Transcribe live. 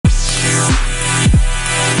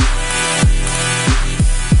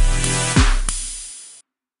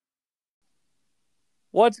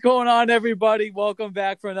What's going on, everybody? Welcome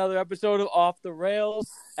back for another episode of Off the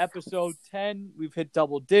Rails, episode 10. We've hit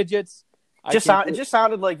double digits. It just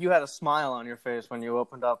sounded like you had a smile on your face when you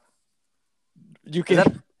opened up. You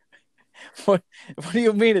can. What do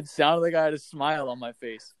you mean? It sounded like I had a smile on my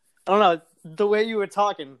face. I don't know. The way you were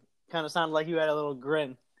talking kind of sounded like you had a little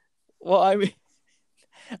grin. Well,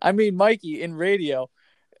 I mean, Mikey, in radio,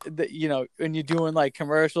 when you're doing like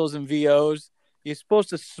commercials and VOs, you're supposed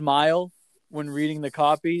to smile when reading the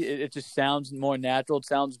copy. It just sounds more natural. It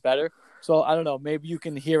sounds better. So I don't know. Maybe you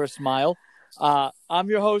can hear a smile. I'm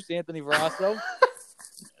your host, Anthony Verasso,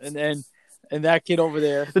 and that kid over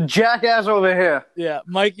there, the jackass over here. Yeah,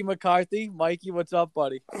 Mikey McCarthy. Mikey, what's up,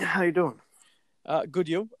 buddy? How you doing? Good.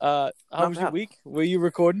 You? How was your week? Were you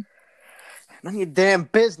recording? None of your damn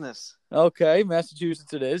business. Okay,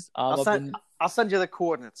 Massachusetts it is. I'll send you the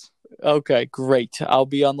coordinates. Okay, great. I'll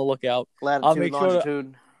be on the lookout. Latitude, I'll make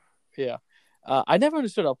longitude. Yeah. I never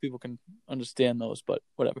understood how people can understand those, but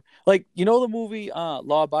whatever. Like, you know the movie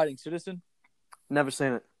Law Abiding Citizen? Never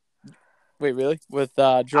seen it. Wait, really? With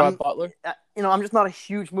Gerard Butler? I'm just not a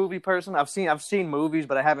huge movie person. I've seen movies,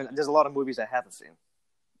 but I haven't. There's a lot of movies I haven't seen.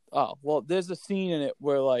 Oh, well, there's a scene in it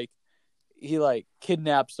where like he like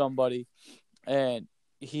kidnaps somebody, and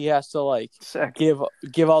he has to like give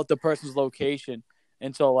out the person's location,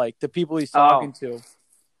 and so like the people he's talking to.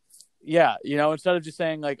 Yeah, instead of just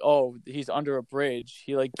saying like, "Oh, he's under a bridge,"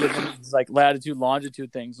 he like gives him these, like latitude,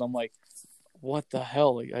 longitude things. I'm like, what the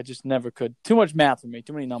hell? Like, I just never could. Too much math for me.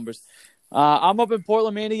 Too many numbers. I'm up in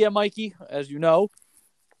Portland, Maine, Mikey, as you know.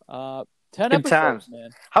 10 Good episodes, times. Man.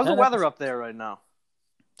 How's the weather up there right now?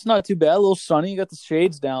 It's not too bad. A little sunny. You got the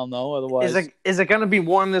shades down though. Otherwise, is it going to be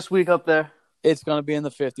warm this week up there? It's going to be in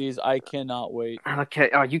the 50s. I cannot wait.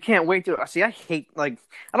 Okay. Oh, you can't wait to see. I hate I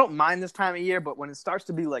don't mind this time of year, but when it starts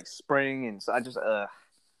to be like spring and so I just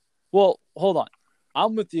Well, hold on.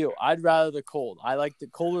 I'm with you. I'd rather the cold. I like the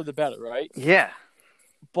colder the better, right? Yeah.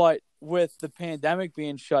 But with the pandemic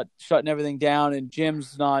being shutting everything down and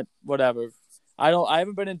gyms not whatever. I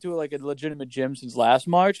haven't been into like a legitimate gym since last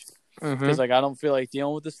March because I don't feel like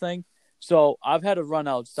dealing with this thing. So I've had to run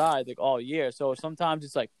outside like all year. So sometimes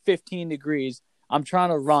it's like 15 degrees. I'm trying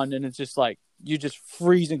to run and it's just like you're just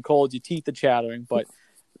freezing cold. Your teeth are chattering. But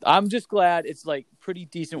I'm just glad it's like pretty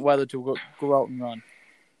decent weather to go out and run.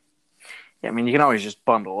 Yeah, I mean, you can always just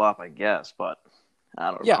bundle up, I guess, but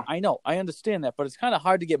I don't know. Yeah, I know. I understand that. But it's kind of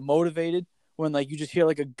hard to get motivated when like you just hear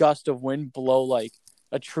like a gust of wind blow like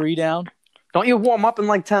a tree down. Don't you warm up in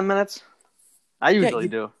like 10 minutes? I usually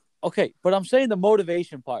do. Okay, but I'm saying the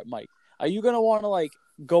motivation part, Mike. Are you going to want to, like,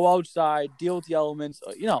 go outside, deal with the elements?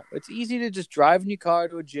 It's easy to just drive in your car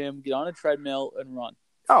to a gym, get on a treadmill, and run.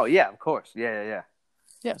 Oh, yeah, of course. Yeah.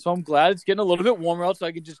 Yeah, so I'm glad it's getting a little bit warmer out so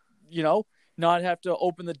I can just, not have to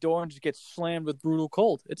open the door and just get slammed with brutal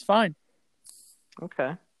cold. It's fine.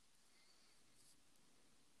 Okay.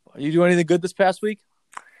 You do anything good this past week?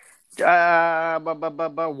 What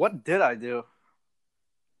did I do?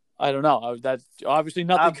 I don't know. That's obviously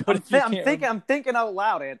nothing good. I'm thinking out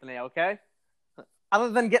loud, Anthony, okay?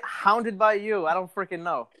 Other than get hounded by you, I don't freaking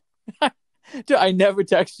know. Dude, I never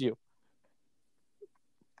text you.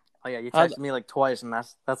 Oh, yeah, you texted me like twice, and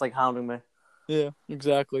that's like hounding me. Yeah,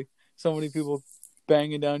 exactly. So many people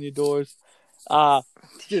banging down your doors.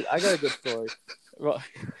 Dude, I got a good story.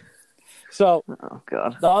 So, oh,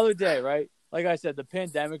 God. The other day, right? Like I said, the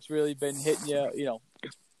pandemic's really been hitting you,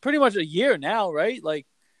 it's pretty much a year now, right? Like,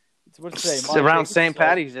 what's today? It's around St.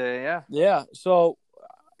 Patty's Day, yeah. Yeah. So,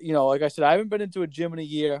 like I said, I haven't been into a gym in a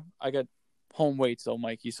year. I got home weights though,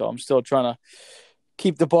 Mikey. So I'm still trying to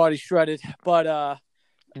keep the body shredded. But, I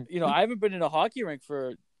haven't been in a hockey rink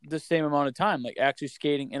for the same amount of time, like actually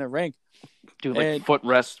skating in a rink. Do like foot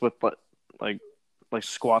rests with like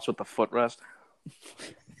squats with the footrest.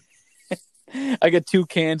 I got 2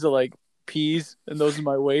 cans of like peas, and those are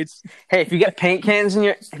my weights. Hey, if you got paint cans,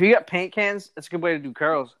 it's a good way to do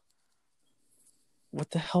curls. What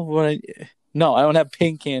the hell would I? No, I don't have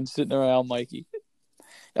paint cans sitting around, Mikey.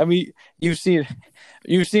 I mean, you've seen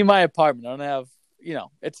my apartment. I don't have,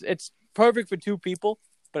 it's perfect for 2 people,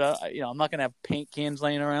 but I'm not gonna have paint cans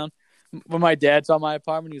laying around. When my dad saw my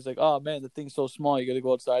apartment, he was like, "Oh man, the thing's so small. You got to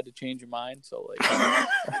go outside to change your mind." So like,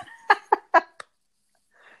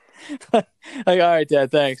 like, all right,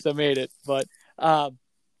 Dad, thanks. I made it, but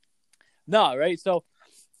no, right? So.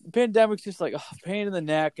 Pandemic's just like pain in the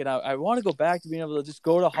neck, and I want to go back to being able to just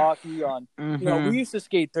go to hockey on. We used to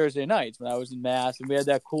skate Thursday nights when I was in Mass, and we had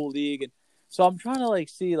that cool league, and so I'm trying to like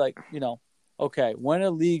see like okay, when a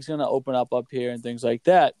league's gonna open up here and things like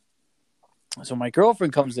that. So my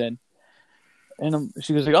girlfriend comes in, and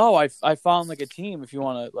she was like, "Oh, I found like a team if you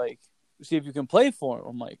want to like see if you can play for him.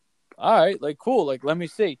 I'm like, all right, like cool, like let me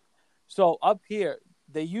see. So up here,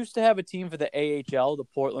 they used to have a team for the AHL, the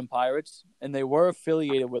Portland Pirates, and they were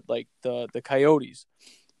affiliated with like the Coyotes.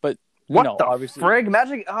 But what the obviously, frig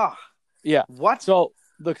Magic? Oh, yeah. What? So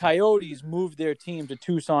the Coyotes moved their team to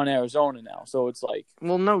Tucson, Arizona now. So it's like,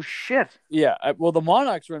 well, no shit. Yeah, well, the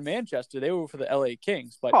Monarchs were in Manchester. They were for the LA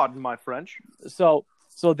Kings, but pardon my French. So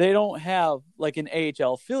they don't have like an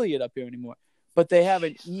AHL affiliate up here anymore, but they have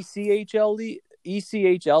an ECHL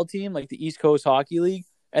team, like the East Coast Hockey League,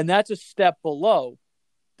 and that's a step below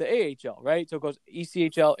the AHL, right? So it goes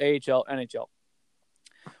ECHL, AHL, NHL.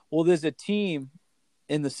 Well, there's a team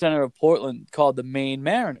in the center of Portland called the Maine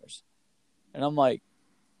Mariners, and I'm like,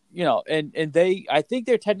 and I think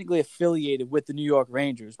they're technically affiliated with the New York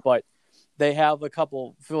Rangers, but they have a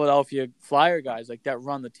couple Philadelphia Flyer guys like that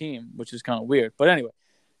run the team, which is kind of weird. But anyway,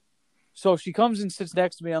 so she comes and sits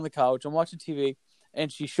next to me on the couch. I'm watching TV,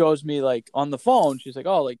 and she shows me like on the phone. She's like,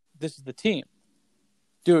 "Oh, like this is the team,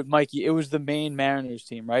 dude, Mikey. It was the Maine Mariners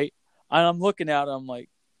team, right?" And I'm looking at her. I'm like,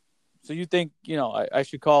 "So you think I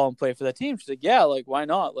should call and play for that team?" She's like, "Yeah, like why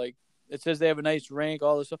not? Like it says they have a nice rink,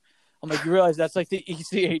 all this stuff." I'm like, "You realize that's like the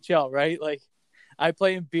ECHL, right? Like I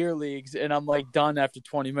play in beer leagues, and I'm like done after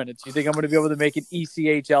 20 minutes. You think I'm going to be able to make an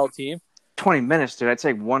ECHL team?" 20 minutes, dude. I'd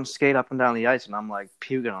take one skate up and down the ice, and I'm like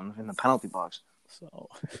puking in the penalty box. So,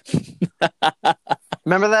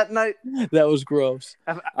 remember that night? That was gross.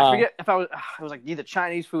 I forget if it was like either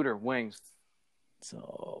Chinese food or wings.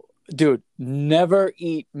 So, dude, never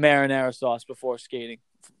eat marinara sauce before skating.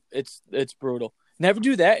 It's brutal. Never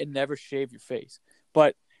do that, and never shave your face.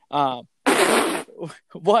 But what?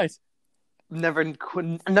 Never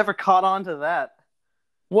caught on to that.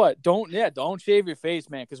 What? Don't shave your face,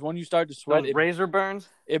 man, because when you start to sweat, razor burns.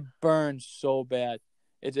 It burns so bad.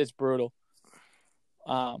 It's brutal.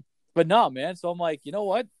 But no, man. So I'm like, you know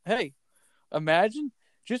what? Hey,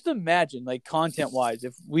 just imagine, like content wise,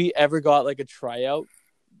 if we ever got like a tryout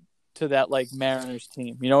to that like Mariners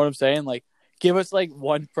team. You know what I'm saying? Like, give us like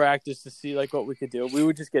one practice to see like what we could do. We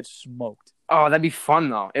would just get smoked. Oh, that'd be fun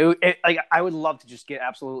though. Like I would love to just get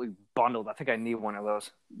absolutely bundled. I think I need one of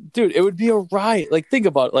those. Dude, it would be a riot. Like think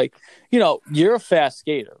about it. Like, you're a fast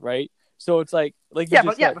skater, right? So it's like but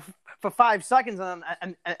for 5 seconds and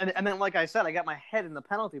then like I said, I got my head in the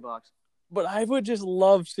penalty box. But I would just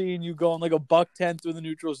love seeing you going like a $110 through the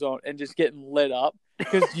neutral zone and just getting lit up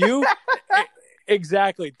because you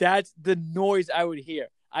exactly. That's the noise I would hear.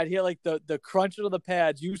 I'd hear like the crunching of the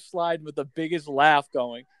pads, you sliding with the biggest laugh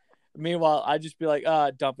going. Meanwhile, I'd just be like,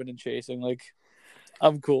 dumping and chasing. Like,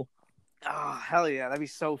 I'm cool. Oh, hell yeah. That'd be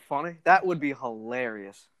so funny. That would be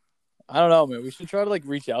hilarious. I don't know, man. We should try to, like,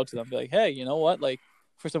 reach out to them. Be like, hey, you know what? Like,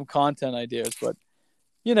 for some content ideas. But,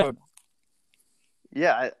 Yeah,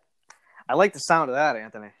 I like the sound of that,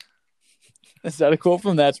 Anthony. Is that a quote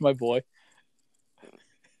from That's My Boy?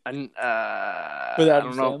 With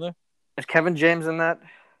Adam Sandler? Is Kevin James in that?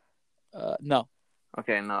 No.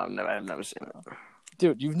 Okay, no, I've never seen it.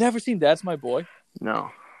 Dude, you've never seen That's My Boy? No.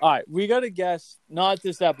 All right, we got a guest, not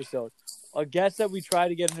this episode, a guest that we try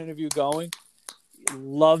to get an interview going,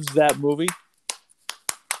 loves that movie.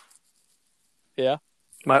 Yeah.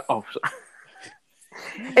 ADD,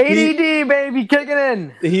 baby, kicking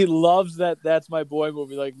in. He loves That's My Boy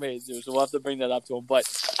movie like me, dude, so we'll have to bring that up to him. But,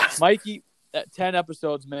 Mikey, 10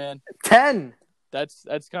 episodes, man. 10? That's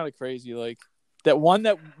kind of crazy. Like, that one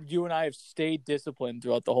that you and I have stayed disciplined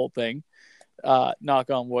throughout the whole thing.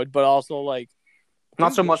 Knock on wood, but also like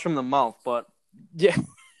not so much from the mouth, but yeah,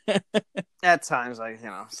 at times I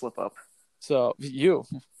slip up. So you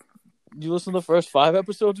listen to the first 5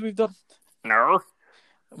 episodes we've done? No.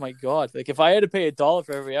 Oh my god! Like if I had to pay $1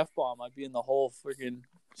 for every F-bomb, I'd be in the hole freaking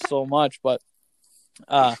so much. But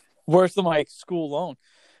worse than my school loan.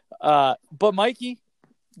 But Mikey,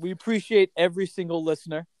 we appreciate every single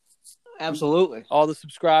listener. Absolutely, all the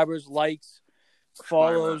subscribers, likes,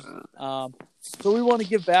 follows. So we want to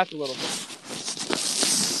give back a little bit.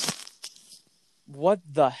 What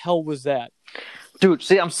the hell was that? Dude,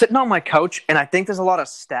 see, I'm sitting on my couch, and I think there's a lot of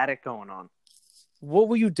static going on. What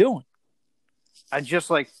were you doing? I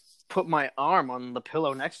just, put my arm on the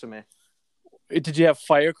pillow next to me. Did you have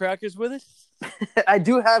firecrackers with it? I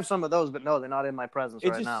do have some of those, but no, they're not in my presence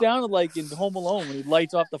right now. It just sounded like in Home Alone when he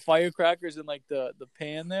lights off the firecrackers in, the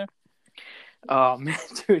pan there. Oh, man,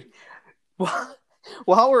 dude.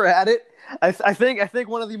 While we're at it, I think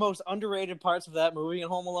one of the most underrated parts of that movie in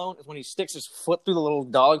Home Alone is when he sticks his foot through the little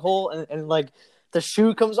dog hole and the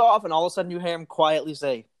shoe comes off and all of a sudden you hear him quietly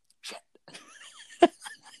say, "Shit."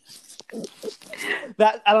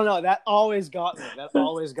 That I don't know. That always got me.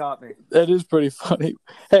 That is pretty funny.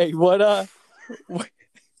 Hey, what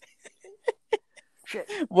Shit.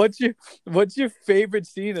 What's your favorite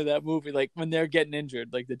scene of that movie? Like when they're getting injured,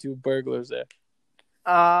 like the two burglars there.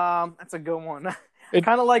 That's a good one.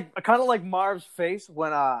 Kind of like Marv's face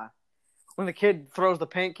when the kid throws the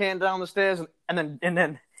paint can down the stairs and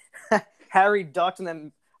then Harry ducks and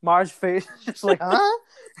then Marv's face is just like, huh?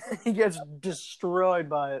 He gets destroyed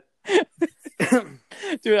by it.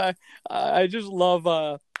 Dude, I just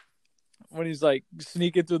love when he's like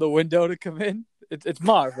sneaking through the window to come in. It's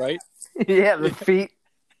Marv, right? Yeah, the feet.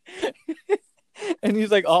 And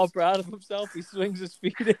he's like all proud of himself. He swings his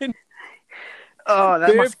feet in. Oh,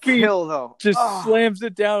 that must kill though. Just slams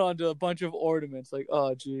it down onto a bunch of ornaments. Like,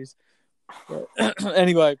 oh, jeez.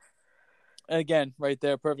 Anyway, again, right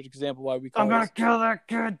there, perfect example why we call I'm gonna kill that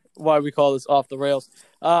kid. Why we call this off the rails.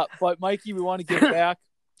 But Mikey, we want to give back.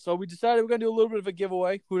 So we decided we're gonna do a little bit of a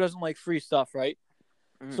giveaway. Who doesn't like free stuff, right?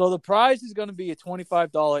 So the prize is gonna be a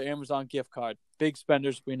 $25 Amazon gift card. Big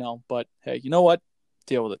spenders, we know, but hey, you know what?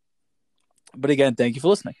 Deal with it. But again, thank you for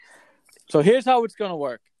listening. So here's how it's gonna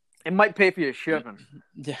work. It might pay for your shipping.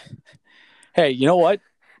 Yeah. Hey, you know what,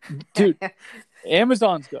 dude?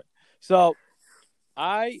 Amazon's good. So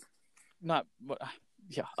I'm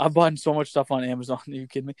buying so much stuff on Amazon. Are you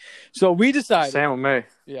kidding me? So we decided. Same with me.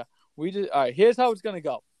 Yeah, we did. All right. Here's how it's gonna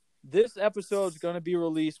go. This episode is gonna be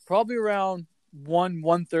released probably around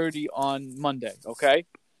 1:30 on Monday. Okay.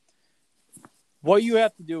 What you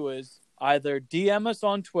have to do is either DM us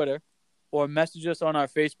on Twitter or message us on our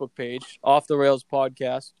Facebook page, Off the Rails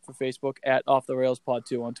Podcast for Facebook, at Off the Rails Pod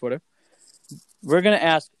 2 on Twitter. We're going to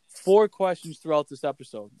ask 4 questions throughout this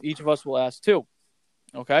episode. Each of us will ask 2.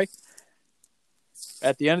 Okay?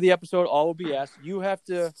 At the end of the episode, all will be asked. You have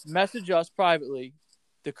to message us privately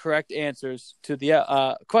the correct answers to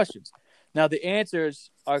the questions. Now, the answers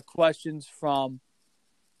are questions from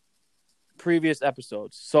previous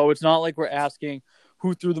episodes. So it's not like we're asking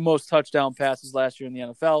who threw the most touchdown passes last year in the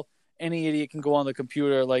NFL. Any idiot can go on the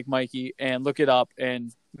computer like Mikey and look it up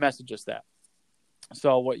and message us that.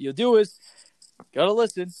 So what you'll do is gotta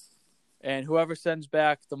listen, and whoever sends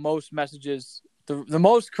back the most messages, the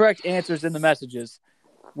most correct answers in the messages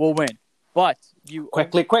will win. But you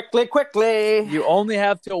quickly. You only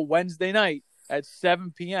have till Wednesday night at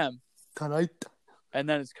 7 p.m. Tonight. And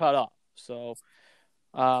then it's cut off. So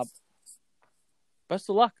best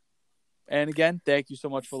of luck. And again, thank you so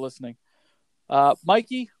much for listening.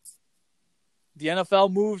 Mikey, the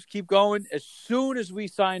NFL moves keep going. As soon as we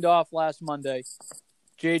signed off last Monday,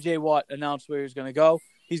 J.J. Watt announced where he's going to go.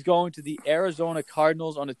 He's going to the Arizona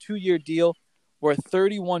Cardinals on a 2-year deal worth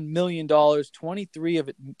 $31 million, 23 of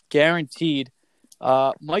it guaranteed.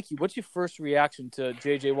 Mikey, what's your first reaction to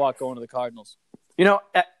J.J. Watt going to the Cardinals? You know,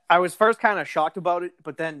 I was first kind of shocked about it,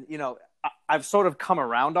 but then, you know, I've sort of come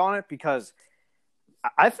around on it because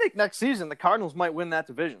I think next season the Cardinals might win that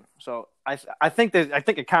division. So I think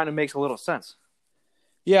it kind of makes a little sense.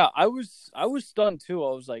 Yeah, I was stunned too.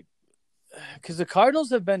 I was like, because the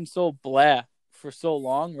Cardinals have been so blah for so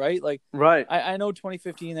long, right? Like, right. I know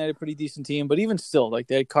 2015 they had a pretty decent team, but even still, like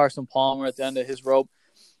they had Carson Palmer at the end of his rope,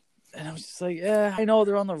 and I was just like, yeah, I know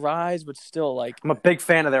they're on the rise, but still, like, I'm a big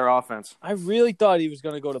fan of their offense. I really thought he was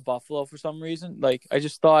going to go to Buffalo for some reason. Like, I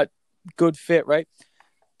just thought good fit, right?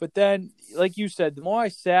 But then, like you said, the more I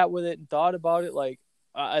sat with it and thought about it, like,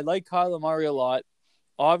 I like Kyler Murray a lot.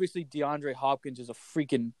 Obviously, DeAndre Hopkins is a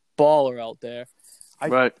freaking baller out there.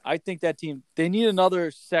 Right. I think that team, they need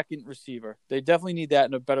another second receiver. They definitely need that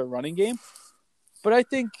in a better running game. But I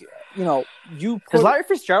think, you know, Is Larry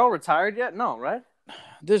Fitzgerald retired yet? No, right?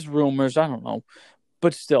 There's rumors. I don't know.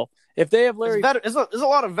 But still, if they have Larry... There's a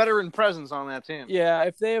lot of veteran presence on that team. Yeah,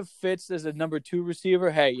 if they have Fitz as a number 2 receiver,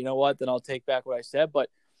 hey, you know what? Then I'll take back what I said. But,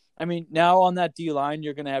 I mean, now on that D-line,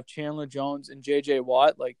 you're going to have Chandler Jones and J.J.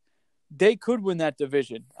 Watt. Like, they could win that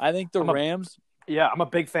division. I think the Rams... Yeah, I'm a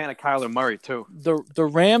big fan of Kyler Murray, too. The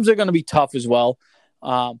Rams are going to be tough as well.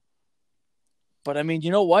 But, I mean,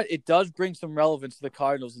 you know what? It does bring some relevance to the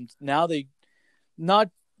Cardinals. And now not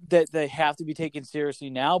that they have to be taken seriously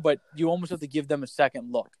now, but you almost have to give them a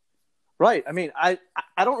second look. Right. I mean, I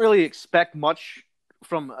don't really expect much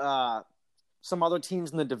from some other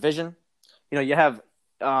teams in the division. You know, you have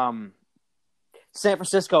San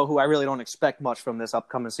Francisco, who I really don't expect much from this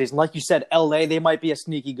upcoming season. Like you said, LA, they might be a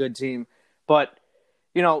sneaky good team. But,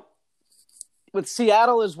 you know, with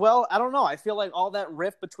Seattle as well, I don't know. I feel like all that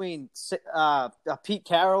rift between Pete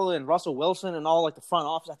Carroll and Russell Wilson and all like the front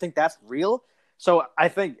office, I think that's real. So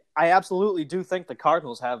I absolutely do think the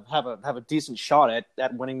Cardinals have a decent shot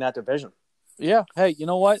at winning that division. Yeah. Hey, you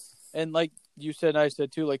know what? And like you said, I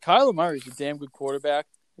said too, like Kyler Murray's a damn good quarterback.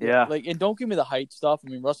 Yeah. Like, and don't give me the height stuff. I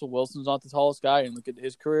mean, Russell Wilson's not the tallest guy, and look at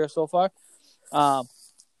his career so far.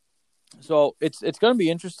 So it's going to be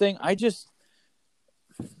interesting. I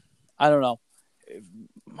don't know.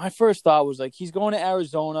 My first thought was like, he's going to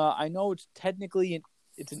Arizona. I know it's technically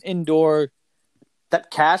it's an indoor.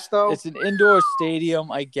 That cash though. It's an indoor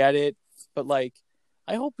stadium. I get it, but like,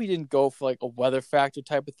 I hope he didn't go for like a weather factor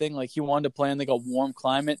type of thing. Like he wanted to play in like a warm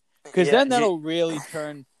climate, because then that'll really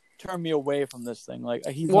turn me away from this thing. Like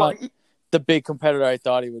he's not the big competitor I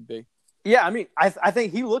thought he would be. Yeah, I mean, I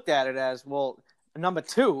think he looked at it as, well, number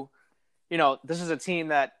two, you know, this is a team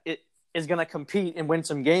that it is going to compete and win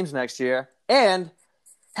some games next year, and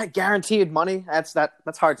that guaranteed money. That's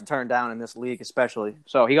hard to turn down in this league, especially.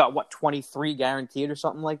 So he got 23 guaranteed or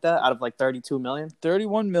something like that out of like 32 million.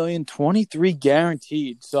 31 million, 23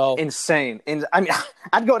 guaranteed. So insane. And I mean,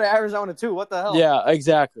 I'd go to Arizona too. What the hell? Yeah,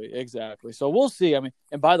 exactly. So we'll see. I mean,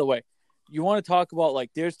 and by the way, you want to talk about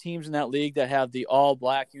like there's teams in that league that have the all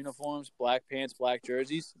black uniforms, black pants, black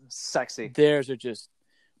jerseys. Sexy. Theirs are just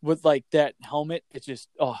with like that helmet. It just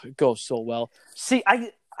it goes so well. See,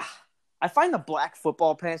 I find the black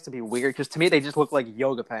football pants to be weird because to me they just look like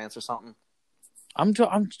yoga pants or something. I'm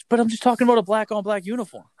just talking about a black on black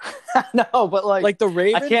uniform. No, but like the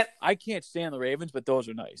Ravens. I can't stand the Ravens, but those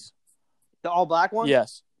are nice. The all black ones?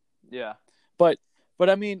 Yes. Yeah. But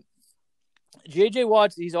I mean, J.J.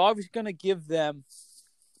 Watt's, he's obviously going to give them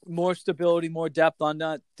more stability, more depth on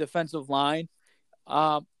that defensive line.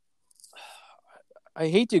 I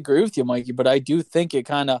hate to agree with you, Mikey, but I do think it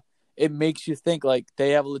makes you think like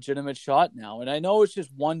they have a legitimate shot now. And I know it's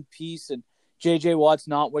just one piece and J.J. Watt's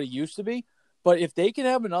not what he used to be, but if they can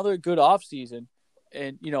have another good offseason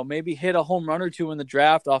and, you know, maybe hit a home run or two in the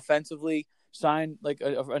draft offensively, sign like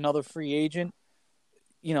another free agent,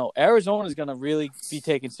 you know, Arizona is going to really be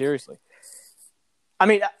taken seriously. I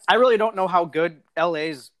mean, I really don't know how good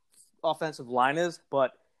LA's offensive line is,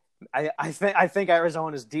 but I think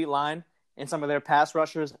Arizona's D line and some of their pass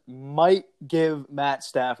rushers might give Matt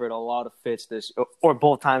Stafford a lot of fits or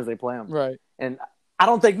both times they play him. Right. And I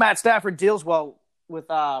don't think Matt Stafford deals well with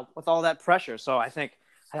all that pressure. So I think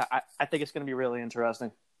it's going to be really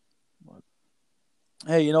interesting.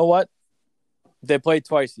 Hey, you know what? They play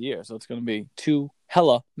twice a year, so it's going to be two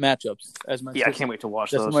hella matchups. I can't wait to watch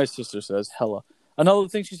those. That's what my sister says, hella. Another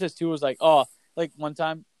thing she says too was like, like one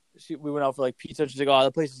time we went out for like pizza. She's like,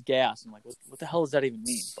 that place is gas. I'm like, what the hell does that even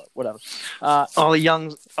mean? But whatever. All the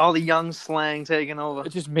young slang taking over.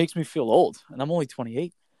 It just makes me feel old, and I'm only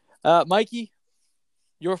 28. Mikey,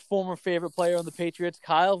 your former favorite player on the Patriots,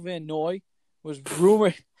 Kyle Van Noy,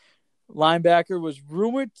 linebacker, was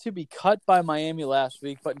rumored to be cut by Miami last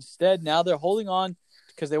week, but instead now they're holding on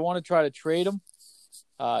because they want to try to trade him.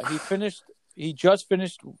 He just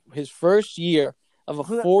finished his first year of a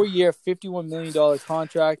 4-year, $51 million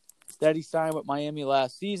contract that he signed with Miami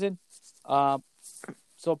last season.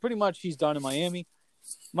 So pretty much he's done in Miami.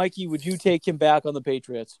 Mikey, would you take him back on the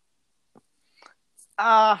Patriots?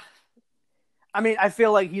 I mean, I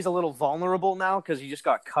feel like he's a little vulnerable now because he just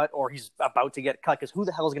got cut or he's about to get cut, because who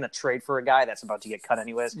the hell is going to trade for a guy that's about to get cut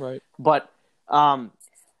anyways? Right. But I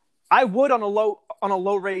would on a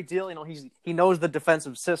low rate deal. You know, he knows the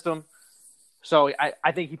defensive system, so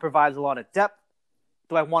I think he provides a lot of depth.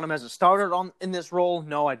 Do I want him as a starter in this role?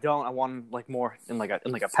 No, I don't. I want him like more in like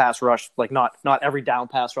a pass rush, like not every down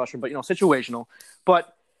pass rusher, but situational.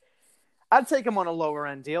 But I'd take him on a lower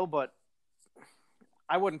end deal, but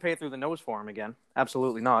I wouldn't pay through the nose for him again.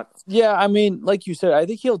 Absolutely not. Yeah, I mean, like you said, I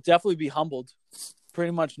think he'll definitely be humbled.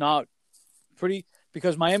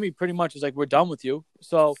 Because Miami pretty much is like, we're done with you.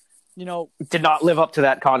 So, did not live up to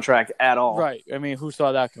that contract at all. Right. I mean, who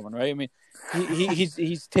saw that coming, right? I mean,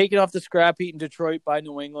 he's taken off the scrap heap in Detroit by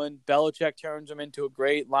New England. Belichick turns him into a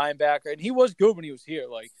great linebacker, and he was good when he was here.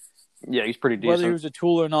 Like, yeah, he's pretty decent. Whether he was a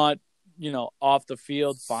tool or not, off the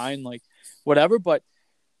field, fine, like whatever. But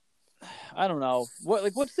I don't know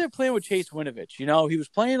what's their plan with Chase Winovich? He was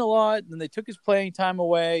playing a lot, and they took his playing time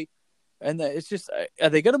away, and it's just, are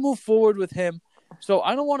they going to move forward with him? So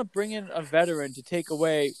I don't want to bring in a veteran to take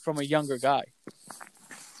away from a younger guy.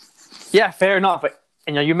 Yeah, fair enough. But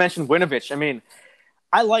you mentioned Winovich. I mean,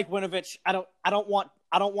 I like Winovich. I don't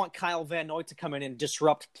want Kyle Van Noy to come in and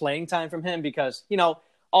disrupt playing time from him because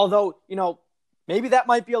although maybe that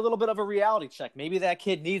might be a little bit of a reality check. Maybe that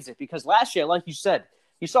kid needs it because last year, like you said,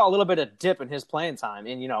 you saw a little bit of dip in his playing time,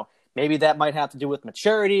 and maybe that might have to do with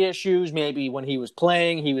maturity issues. Maybe when he was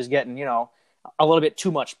playing, he was getting a little bit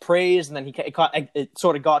too much praise, and then it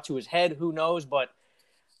sort of got to his head. Who knows? But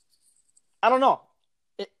I don't know.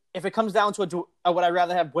 If it comes down to would I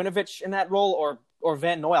rather have Winovich in that role or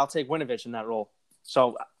Van Noy? I'll take Winovich in that role.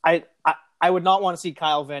 So I would not want to see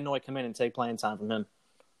Kyle Van Noy come in and take playing time from him.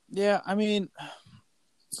 Yeah, I mean,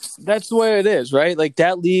 that's the way it is, right? Like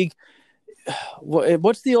that league,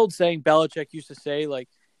 what's the old saying Belichick used to say? Like,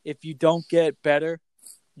 if you don't get better,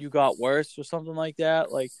 you got worse, or something like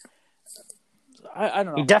that. Like, I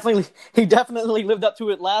don't know. He definitely lived up to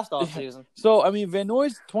it last offseason. So, I mean, Van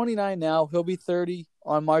Noy's 29 now. He'll be 30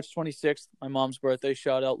 on March 26th, my mom's birthday.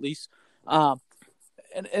 Shout out, Lise.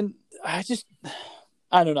 And I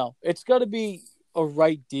don't know. It's got to be a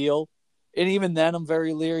right deal. And even then, I'm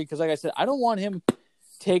very leery because, like I said, I don't want him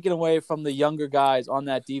taken away from the younger guys on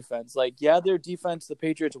that defense. Like, yeah, their defense, the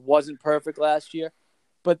Patriots, wasn't perfect last year,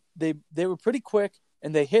 but they were pretty quick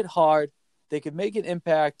and they hit hard. They could make an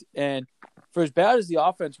impact, and for as bad as the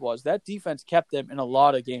offense was, that defense kept them in a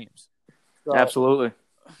lot of games. So, absolutely.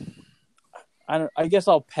 I guess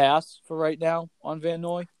I'll pass for right now on Van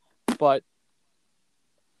Noy, but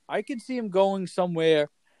I could see him going somewhere.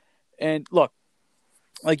 And look,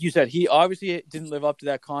 like you said, he obviously didn't live up to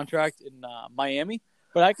that contract in Miami,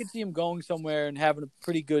 but I could see him going somewhere and having a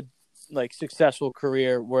pretty good, like, successful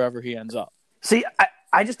career wherever he ends up. See,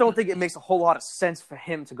 I just don't think it makes a whole lot of sense for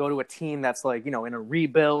him to go to a team that's like, in a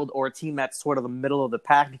rebuild or a team that's sort of the middle of the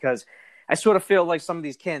pack, because I sort of feel like some of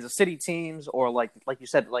these Kansas City teams or like you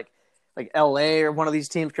said, like LA or one of these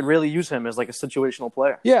teams could really use him as like a situational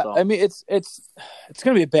player. Yeah, so. I mean, it's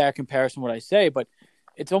going to be a bad comparison what I say, but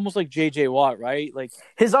it's almost like J.J. Watt, right? Like,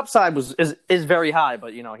 his upside is very high,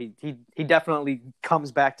 but he definitely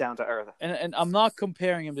comes back down to earth. And I'm not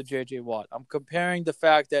comparing him to J.J. Watt. I'm comparing the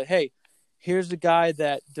fact that, hey, here's a guy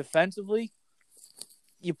that defensively,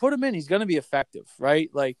 you put him in, he's going to be effective, right?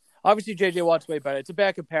 Like, obviously J.J. Watt's way better. It's a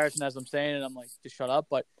bad comparison, as I'm saying, and I'm like, just shut up.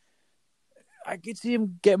 But I could see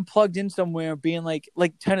him getting plugged in somewhere, being like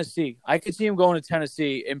Tennessee. I could see him going to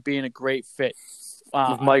Tennessee and being a great fit.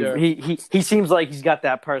 He seems like he's got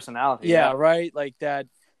that personality. Yeah, right? Like that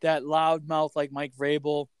loud mouth, like Mike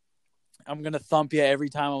Vrabel. I'm going to thump you every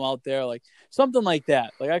time I'm out there. Like, something like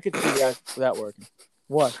that. Like, I could see that working.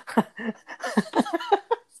 What?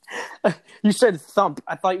 You said thump.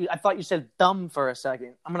 I thought you said thumb for a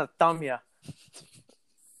second. I'm gonna thumb you.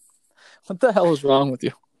 What the hell is wrong with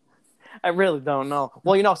you? I really don't know.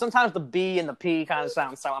 Well, sometimes the B and the P kind of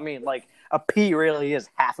sound. So I mean, like a P really is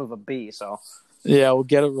half of a B. So yeah, we'll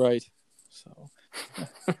get it right. So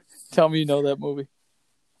tell me you know that movie.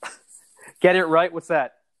 Get It Right. What's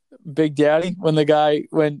that? Big Daddy. When the guy,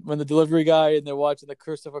 when the delivery guy and they're watching the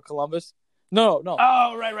Christopher Columbus. No.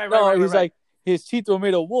 Oh, right. No, he's like, his teeth were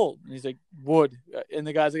made of wool. And he's like, wood. And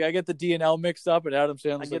the guy's like, I get the D and L mixed up. And Adam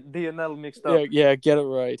Sandler's get D and L mixed up. Yeah, get it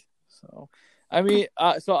right. So, I mean, you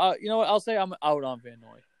know what? I'll say I'm out on Van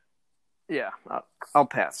Noy. Yeah, I'll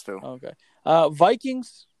pass too. Okay.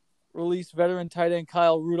 Vikings released veteran tight end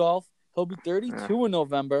Kyle Rudolph. He'll be 32 in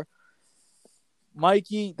November.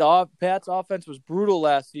 Mikey, the Pats offense was brutal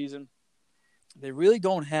last season. They really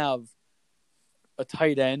don't have a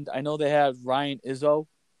tight end. I know they have Ryan Izzo,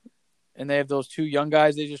 and they have those two young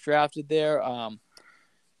guys they just drafted there,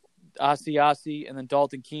 Asiasi and then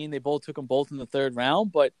Dalton Keene. They both took them both in the third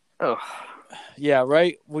round, but yeah,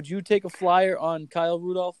 right. Would you take a flyer on Kyle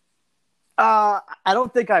Rudolph? I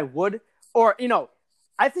don't think I would. Or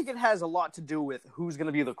I think it has a lot to do with who's going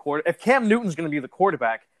to be the quarterback. If Cam Newton's going to be the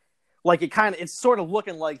quarterback, like it's sort of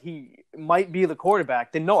looking like he might be the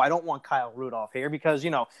quarterback, then no, I don't want Kyle Rudolph here because,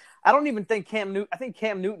 I don't even think I think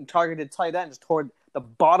Cam Newton targeted tight ends toward the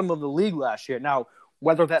bottom of the league last year. Now,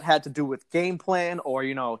 whether that had to do with game plan or,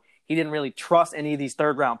 he didn't really trust any of these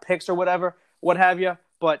third round picks or whatever, what have you.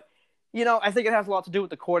 But, I think it has a lot to do with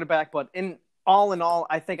the quarterback. But in all,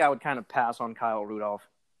 I think I would kind of pass on Kyle Rudolph.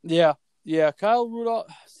 Yeah. Kyle Rudolph.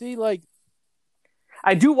 See, like,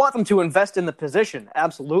 I do want them to invest in the position,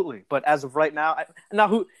 absolutely. But as of right now, if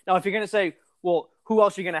you're going to say, well, who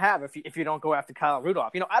else are you going to have if you don't go after Kyle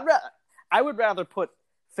Rudolph? I would rather put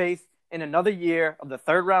faith in another year of the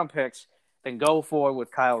third round picks than go forward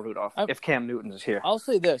with Kyle Rudolph if Cam Newton is here. I'll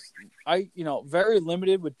say this: very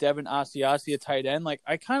limited with Devin Asiasi, a tight end. Like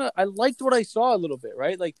I liked what I saw a little bit,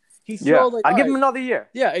 right? Like I'll give him another year.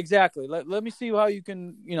 Yeah, exactly. Let me see how you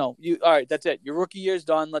can, all right, that's it. Your rookie year's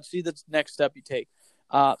done. Let's see the next step you take.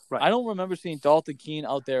 Right. I don't remember seeing Dalton Keene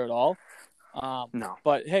out there at all. No.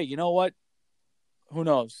 But hey, you know what? Who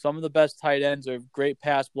knows? Some of the best tight ends are great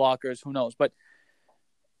pass blockers. Who knows? But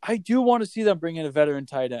I do want to see them bring in a veteran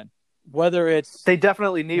tight end. They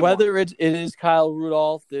definitely need whether it is Kyle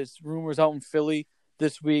Rudolph. There's rumors out in Philly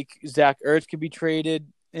this week. Zach Ertz could be traded.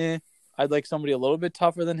 I'd like somebody a little bit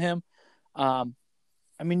tougher than him. I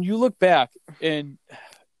mean, you look back and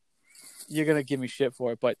you're gonna give me shit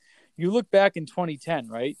for it, but you look back in 2010,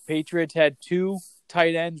 right? Patriots had two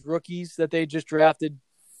tight ends, rookies that they just drafted.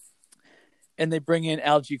 And they bring in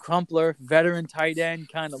Algie Crumpler, veteran tight end,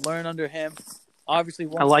 kind of learn under him. Obviously,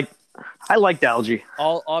 I liked Algie.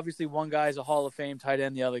 Obviously, one guy's a Hall of Fame tight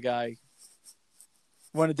end, the other guy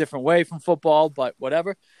went a different way from football, but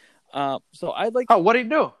whatever. So I'd like. Oh, what did he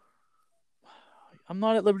do? I'm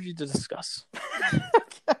not at liberty to discuss.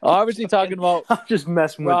 Obviously, talking about. I'm just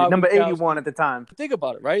messing with you. Number 81 at the time. Think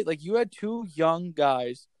about it, right? Like you had two young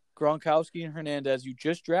guys, Gronkowski and Hernandez, you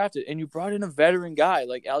just drafted, and you brought in a veteran guy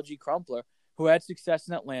like Algie Crumpler, who had success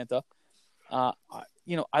in Atlanta.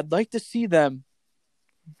 I'd like to see them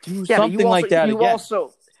do something like that again.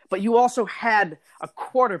 But you also had a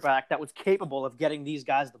quarterback that was capable of getting these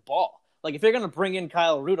guys the ball. Like, if you're going to bring in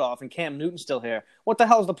Kyle Rudolph and Cam Newton still here, what the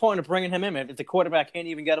hell is the point of bringing him in if the quarterback can't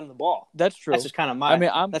even get him the ball? That's true. That's just kind of my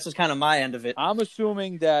end of it. I'm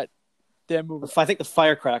assuming that they're moving. I think the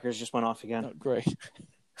firecrackers just went off again. Oh, great.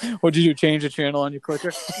 What did you change the channel on your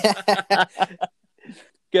clicker?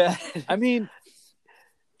 Good. I mean,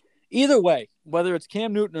 either way, whether it's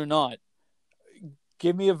Cam Newton or not,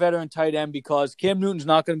 give me a veteran tight end because Cam Newton's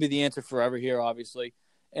not going to be the answer forever here, obviously.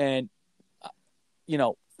 And,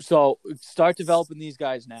 so start developing these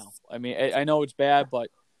guys now. I mean, I know it's bad, but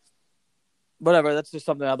whatever. That's just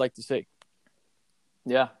something I'd like to see.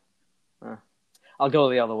 Yeah. I'll go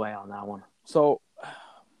the other way on that one. So,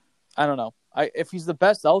 I don't know. If he's the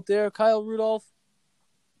best out there, Kyle Rudolph,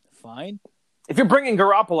 fine. If you're bringing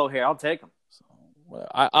Garoppolo here, I'll take him. So,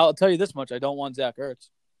 I'll tell you this much. I don't want Zach Ertz.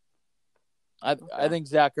 I think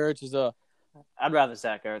Zach Ertz is I'd rather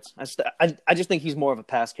Zach Ertz. I just think he's more of a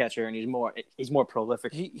pass catcher and he's more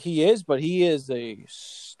prolific. He is, but he is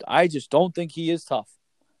I just don't think he is tough.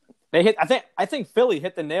 I think Philly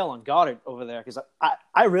hit the nail on Goddard over there because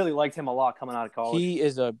I really liked him a lot coming out of college. He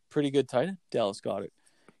is a pretty good tight end, Dallas Goedert.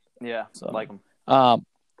 Yeah, so, I like him.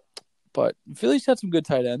 But Philly's had some good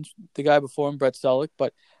tight ends. The guy before him, Brett Selleck.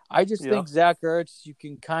 But I just think Zach Ertz, you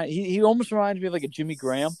can he almost reminds me of like a Jimmy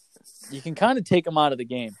Graham. You can kind of take him out of the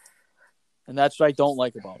game. And that's what I don't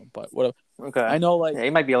like about him. But whatever. Okay. I know, he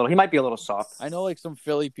might be a little soft. I know, some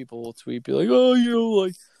Philly people will tweet, be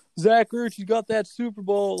like, Zach Ertz, he got that Super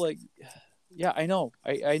Bowl. Like, yeah, I know.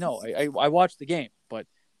 I know. I watch the game, but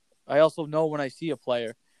I also know when I see a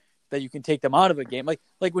player that you can take them out of a game. Like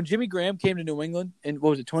when Jimmy Graham came to New England in,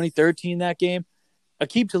 2013, that game,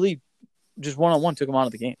 Aqib Talib just one-on-one took him out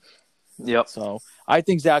of the game. Yep. So I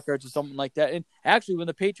think Zach Ertz is something like that. And actually, when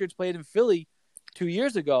the Patriots played in Philly 2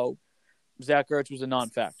 years ago, Zach Ertz was a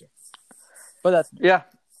non-factor. But that's me. Yeah.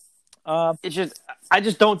 I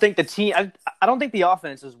just don't think the team. I don't think the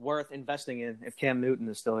offense is worth investing in if Cam Newton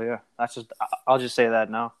is still here. I'll just say that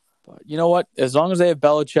now. But you know what? As long as they have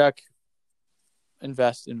Belichick,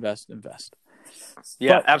 invest.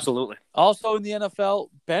 Yeah, but absolutely. Also in the NFL,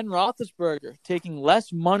 Ben Roethlisberger taking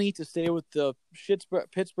less money to stay with the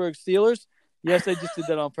Pittsburgh Steelers. Yes, I just did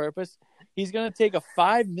that on purpose. He's going to take a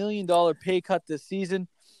 $5 million pay cut this season.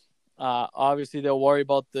 Obviously, they'll worry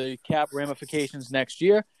about the cap ramifications next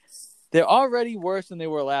year. They're already worse than they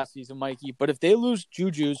were last season, Mikey. But if they lose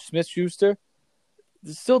Juju Smith-Schuster,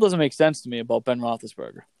 this still doesn't make sense to me about Ben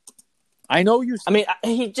Roethlisberger. I know you. I mean,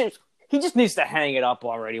 he just needs to hang it up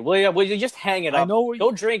already. Will you just hang it up? I know.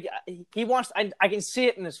 Go drink. He wants. I can see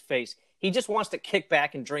it in his face. He just wants to kick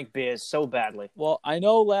back and drink beers so badly. Well, I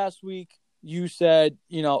know last week you said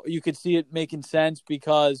you could see it making sense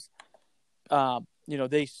because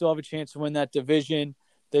they still have a chance to win that division.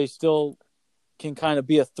 They still can kind of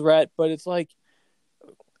be a threat, but it's like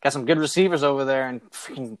got some good receivers over there, and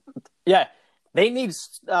freaking they need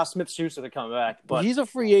Smith-Schuster to come back. But he's a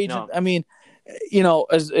free agent. No. I mean,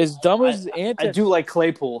 as dumb as I do like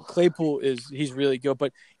Claypool. Claypool he's really good,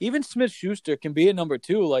 but even Smith-Schuster can be a number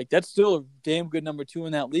 2. Like that's still a damn good number 2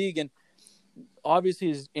 in that league, and obviously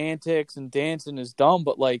his antics and dancing is dumb,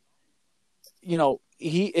 but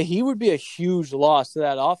he would be a huge loss to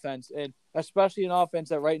that offense, and especially an offense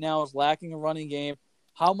that right now is lacking a running game.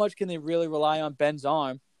 How much can they really rely on Ben's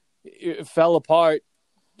arm? It fell apart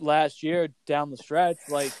last year down the stretch.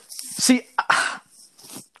 See,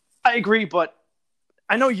 I agree, but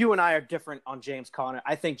I know you and I are different on James Conner.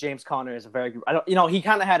 I think James Conner is a very good. He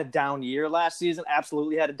kind of had a down year last season.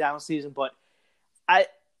 Absolutely had a down season, but I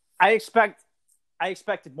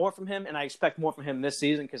expected more from him, and I expect more from him this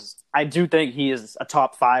season because I do think he is a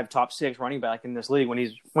top 5, top 6 running back in this league when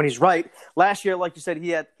he's right. Last year, like you said, he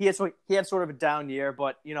had sort of a down year,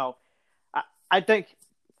 but I think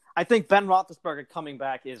Ben Roethlisberger coming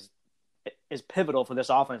back is pivotal for this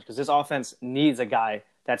offense because this offense needs a guy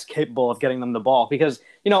that's capable of getting them the ball. Because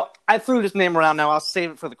I threw this name around. Now I'll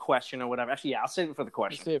save it for the question or whatever. Actually, yeah, I'll save it for the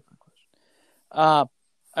question. I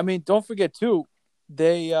mean, don't forget too.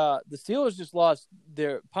 The Steelers just lost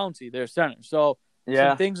their Pouncey, their center. So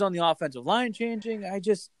some things on the offensive line changing.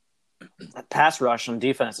 That pass rush on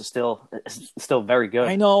defense is still very good.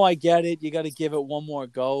 I know, I get it. You got to give it one more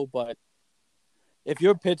go, but if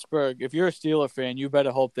you're Pittsburgh, if you're a Steeler fan, you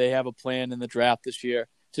better hope they have a plan in the draft this year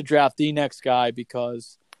to draft the next guy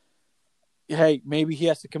because, hey, maybe he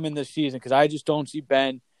has to come in this season because I just don't see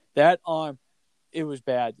Ben. That arm, it was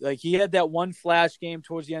bad. Like, he had that one flash game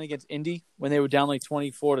towards the end against Indy when they were down like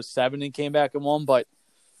 24-7 and came back and won, but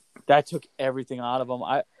that took everything out of him.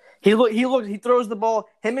 He throws the ball.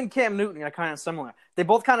 Him and Cam Newton are kind of similar. They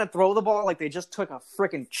both kind of throw the ball like they just took a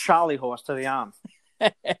freaking Charlie horse to the arm.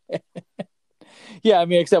 Yeah, I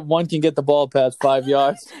mean, except one can get the ball past 5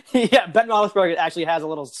 yards. Yeah, Ben Roethlisberger actually has a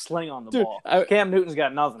little sling on the ball. Cam Newton's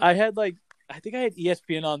got nothing. I think I had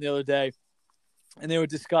ESPN on the other day, and they were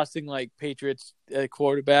discussing like Patriots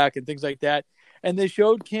quarterback and things like that, and they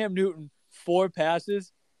showed Cam Newton 4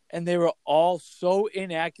 passes, and they were all so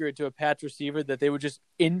inaccurate to a Pats receiver that they were just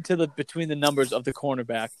between the numbers of the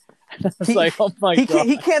cornerback. It's like, oh my God.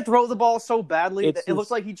 He can't throw the ball so badly. It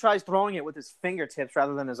looks like he tries throwing it with his fingertips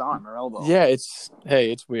rather than his arm or elbow. Yeah, it's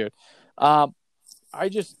weird.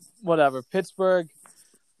 Whatever. Pittsburgh,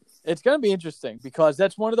 it's going to be interesting because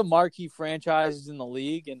that's one of the marquee franchises in the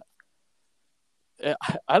league, and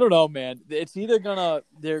I don't know, man. It's either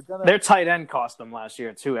their tight end cost them last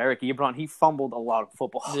year too. Eric Ebron, he fumbled a lot of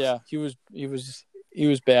football. Yeah, he was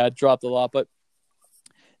bad, dropped a lot, but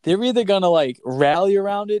they're either gonna like rally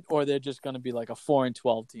around it or they're just gonna be like a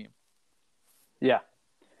 4-12 team. Yeah,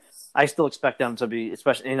 I still expect them to be,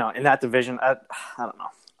 especially in that division. I don't know.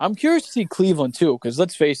 I'm curious to see Cleveland too, because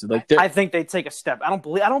let's face it, like I think they take a step. I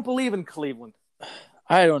don't believe in Cleveland.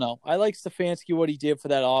 I don't know. I like Stefanski what he did for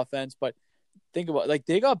that offense, but think about like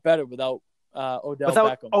they got better without Odell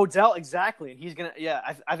Beckham. Odell, exactly, and he's gonna. Yeah,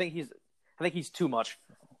 I think he's too much.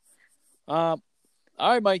 All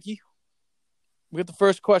right, Mikey. We got the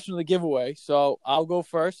first question of the giveaway, so I'll go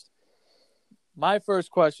first. My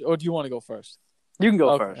first question, or do you want to go first? You can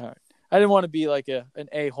go first. All right. I didn't want to be like an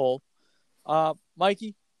a-hole.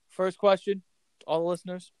 Mikey, first question, all the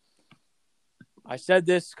listeners. I said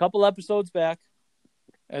this a couple episodes back,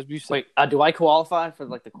 as we said. Wait, do I qualify for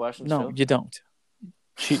like the questions? No, too? you don't.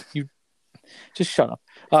 You just shut up.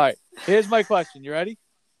 All right, here's my question. You ready?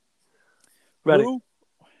 Ready.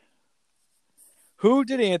 Who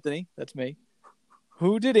did Anthony? That's me.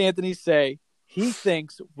 Who did Anthony say he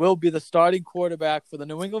thinks will be the starting quarterback for the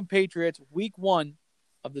New England Patriots Week 1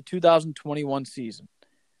 of the 2021 season?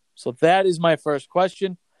 So that is my first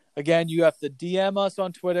question. Again, you have to DM us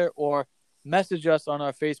on Twitter or message us on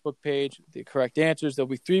our Facebook page. The correct answers. There'll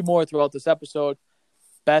be 3 more throughout this episode.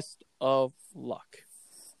 Best of luck.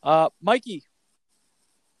 Mikey,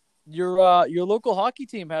 your local hockey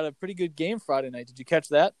team had a pretty good game Friday night. Did you catch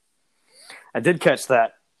that? I did catch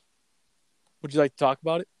that. Would you like to talk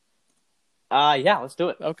about it? Yeah, let's do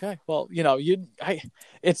it. Okay. Well,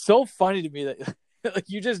 it's so funny to me that like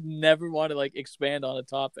you just never want to like expand on a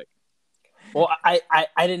topic. Well, I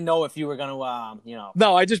didn't know if you were going to,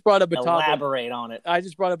 No, I just brought up a topic. Elaborate on it. I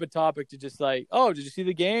just brought up a topic to just like, oh, did you see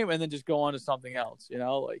the game? And then just go on to something else,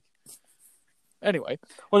 like. Anyway.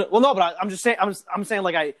 Well, no, but I'm just saying, I'm saying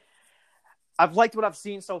like I've liked what I've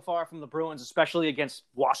seen so far from the Bruins, especially against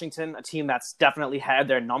Washington, a team that's definitely had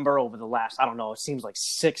their number over the last, I don't know, it seems like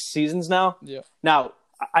 6 seasons now. Yeah. Now,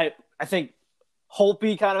 I think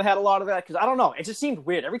Holtby kind of had a lot of that because I don't know. It just seemed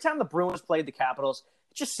weird. Every time the Bruins played the Capitals,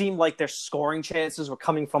 it just seemed like their scoring chances were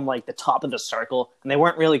coming from like the top of the circle and they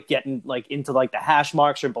weren't really getting like into like the hash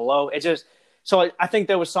marks or below. So I think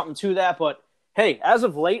there was something to that, but hey, as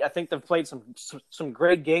of late, I think they've played some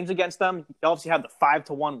great games against them. They obviously had the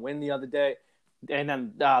 5-1 win the other day. And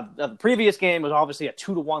then the previous game was obviously a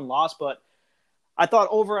 2-1 loss, but I thought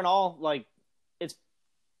over and all, like it's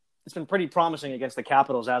been pretty promising against the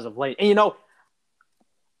Capitals as of late. And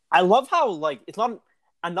I love how like it's not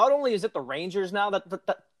only is it the Rangers now that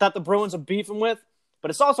the Bruins are beefing with, but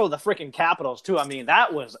it's also the freaking Capitals too. I mean,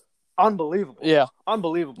 that was unbelievable. Yeah,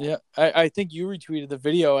 unbelievable. Yeah, I think you retweeted the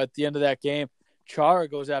video at the end of that game. Chara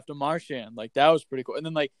goes after Marchand, like that was pretty cool. And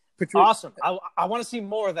then like. Awesome. I want to see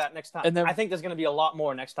more of that next time. And then, I think there's going to be a lot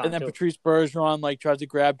more next time. And then Patrice Bergeron like tries to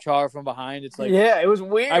grab Char from behind. It's like it was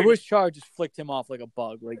weird. I wish Char just flicked him off like a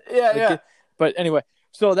bug. Yeah. But anyway,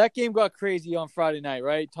 so that game got crazy on Friday night,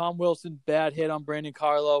 right? Tom Wilson, bad hit on Brandon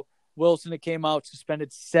Carlo. Wilson, it came out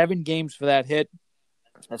suspended 7 games for that hit.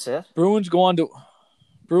 That's it. Bruins go on to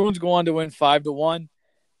win 5-1.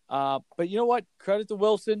 But you know what? Credit to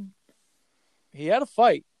Wilson. He had a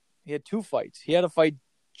fight. He had 2 fights. He had a fight.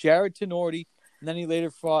 Jared Tenorti, and then he later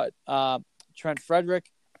fought Trent Frederick.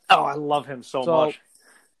 Oh, I love him so much.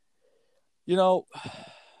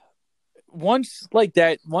 once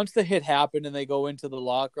the hit happened and they go into the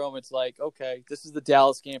locker room, it's like, okay, this is the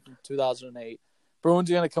Dallas game from 2008.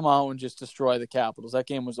 Bruins are going to come out and just destroy the Capitals. That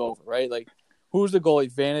game was over, right? Like, who's the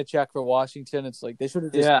goalie? Vanacek for Washington. It's like they should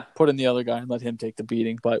have just put in the other guy and let him take the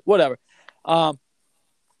beating, but whatever.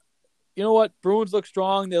 You know what? Bruins look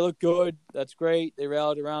strong. They look good. That's great. They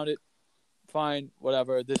rallied around it. Fine,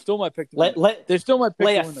 whatever. They're still my pick to win. They're still my pick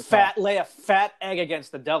to win the cup. Lay a fat egg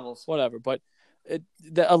against the Devils. Whatever, but a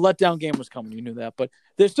letdown game was coming. You knew that, but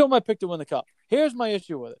they're still my pick to win the cup. Here's my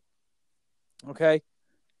issue with it. Okay,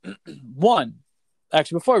 one.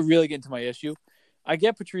 Actually, before I really get into my issue, I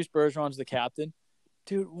get Patrice Bergeron's the captain.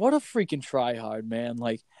 Dude, what a freaking tryhard, man.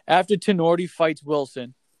 Like, after Tenorti fights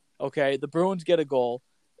Wilson, okay, the Bruins get a goal.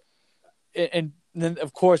 And then,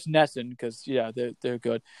 of course, Nesson, because, yeah, they're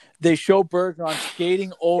good. They show Bergeron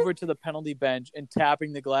skating over to the penalty bench and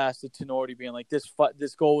tapping the glass to Tenorti, being like, this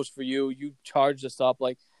goal was for you. You charged us up.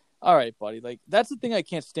 Like, all right, buddy. Like, that's the thing I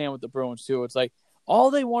can't stand with the Bruins, too. It's like,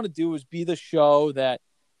 all they want to do is be the show that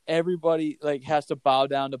everybody like has to bow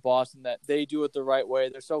down to Boston, that they do it the right way.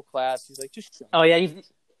 They're so classy. Like, just show. Oh yeah, you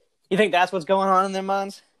think that's what's going on in their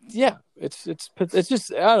minds? Yeah, it's just, I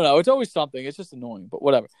don't know. It's always something. It's just annoying, but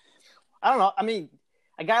whatever. I don't know. I mean,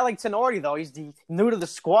 a guy like Tenorti though, he's new to the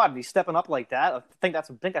squad. And he's stepping up like that. I think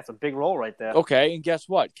that's a big role right there. Okay, and guess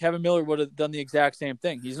what? Kevin Miller would have done the exact same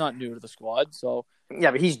thing. He's not new to the squad, so yeah,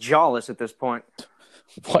 but he's jawless at this point.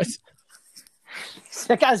 What?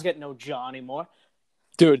 That guy's got no jaw anymore.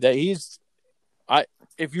 Dude,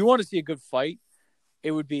 if you want to see a good fight,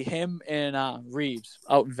 it would be him and Reeves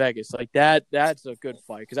out in Vegas. Like that's a good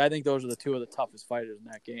fight because I think those are the two of the toughest fighters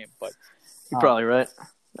in that game. But you're probably right.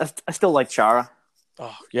 I still like Chara.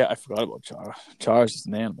 Oh yeah, I forgot about Chara. Chara's just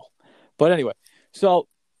an animal. But anyway, so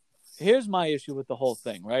here's my issue with the whole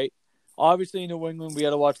thing. Right? Obviously, in New England, we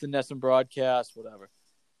had to watch the Nesson broadcast. Whatever.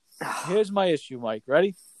 Here's my issue, Mike.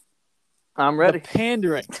 Ready? I'm ready. The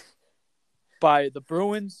pandering by the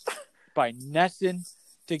Bruins, by Nesson,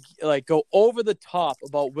 to like go over the top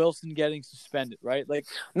about Wilson getting suspended, right? Like,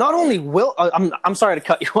 not only I'm sorry to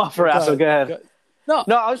cut you off, Rasso. Go ahead. No,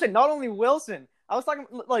 I was saying not only Wilson. I was talking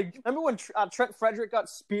like, remember when Trent Frederick got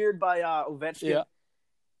speared by Ovechkin? Yeah.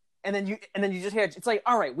 And then you just hear it's like,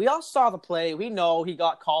 all right, we all saw the play, we know he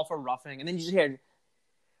got called for roughing, and then you just hear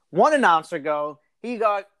one announcer go,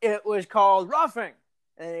 it was called roughing.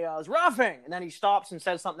 And he goes, roughing. And then he stops and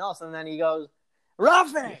says something else. And then he goes,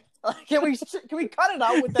 roughing. Can we cut it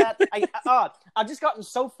out with that? I've just gotten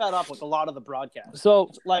so fed up with a lot of the broadcasts.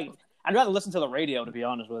 So, like, I'd rather listen to the radio, to be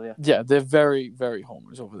honest with you. Yeah, they're very, very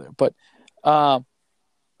homers over there. But, by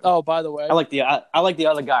the way. I like the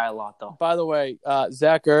other guy a lot, though. By the way,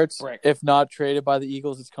 Zach Ertz, if not traded by the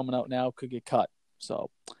Eagles, it's coming out now, could get cut.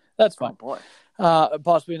 So, that's fine. Oh, boy.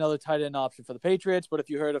 Possibly another tight end option for the Patriots, but if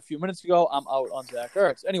you heard a few minutes ago, I'm out on Zach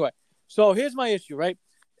Ertz. Anyway, so here's my issue, right?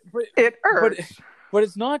 It hurts. But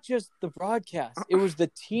it's not just the broadcast. It was the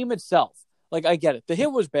team itself. Like, I get it. The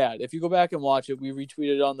hit was bad. If you go back and watch it, we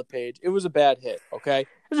retweeted it on the page. It was a bad hit, okay? It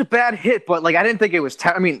was a bad hit, but, like, I didn't think it was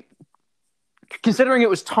I mean, considering it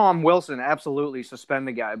was Tom Wilson, absolutely suspend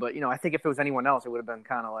the guy. But, you know, I think if it was anyone else, it would have been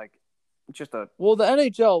kind of like just a... Well, the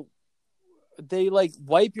NHL... They like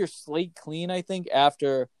wipe your slate clean, I think,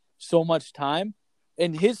 after so much time.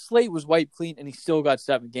 And his slate was wiped clean and he still got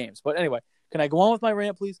 7 games. But anyway, can I go on with my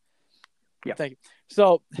rant, please? Yeah. Thank you.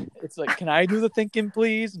 So it's like, can I do the thinking,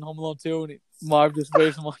 please? And Home Alone 2, and Marv just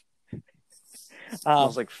waves him on.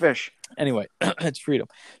 Smells like fish. Anyway, it's freedom.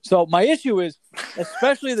 So my issue is,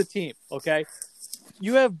 especially the team, okay?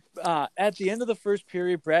 You have, at the end of the first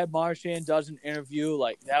period, Brad Marchand does an interview,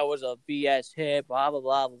 like, that was a BS hit, blah, blah,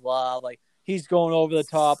 blah, blah, blah. Like, he's going over the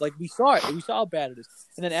top. Like, we saw it. We saw how bad it is.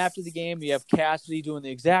 And then after the game, you have Cassidy doing the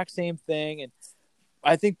exact same thing. And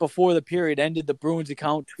I think before the period ended, the Bruins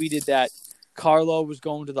account tweeted that Carlo was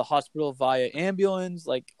going to the hospital via ambulance.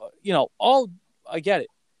 Like, you know, I get it.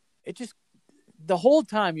 It just, the whole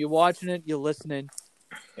time you're watching it, you're listening,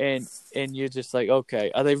 and you're just like,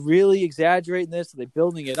 okay, are they really exaggerating this? Are they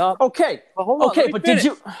building it up? Okay. But hold on. Okay, but finish.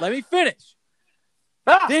 did you... Let me finish.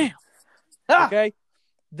 Damn. Okay.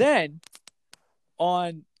 Then,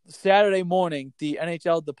 on Saturday morning, the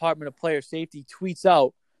NHL Department of Player Safety tweets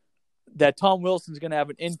out that Tom Wilson's going to have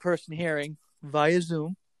an in-person hearing via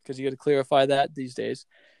Zoom, because you got to clarify that these days,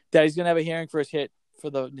 that he's going to have a hearing for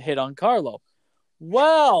the hit on Carlo.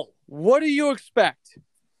 Well, what do you expect?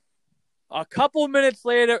 A couple minutes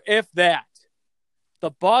later, if that,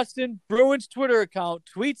 the Boston Bruins Twitter account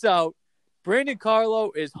tweets out, Brandon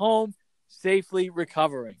Carlo is home, safely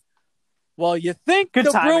recovering. Well, you think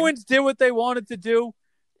Bruins did what they wanted to do?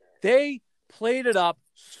 They played it up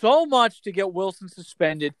so much to get Wilson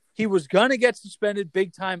suspended. He was gonna get suspended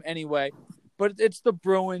big time anyway, but it's the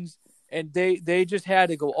Bruins, and they just had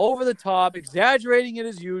to go over the top, exaggerating it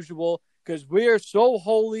as usual because we are so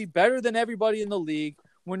wholly better than everybody in the league.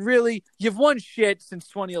 When really you've won shit since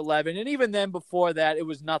 2011, and even then before that it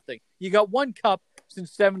was nothing. You got one cup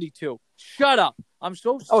since '72. Shut up! I'm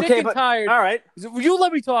so sick and tired. All right, will you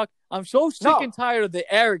let me talk? I'm so sick and tired of the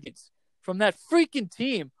arrogance from that freaking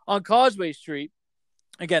team on Causeway Street.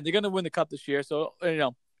 Again, they're going to win the cup this year, so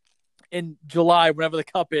in July, whenever the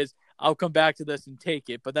cup is, I'll come back to this and take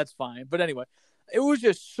it. But that's fine. But anyway, it was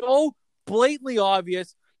just so blatantly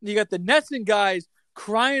obvious. You got the NESN guys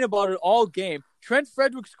crying about it all game. Trent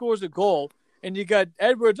Frederick scores a goal, and you got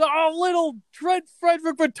Edwards, little Trent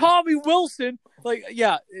Frederick for Tommy Wilson.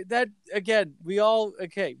 That, again, we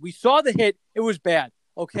saw the hit. It was bad,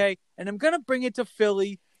 okay? And I'm going to bring it to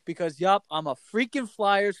Philly because, I'm a freaking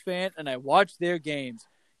Flyers fan, and I watch their games.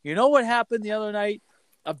 You know what happened the other night?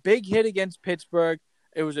 A big hit against Pittsburgh.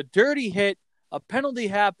 It was a dirty hit. A penalty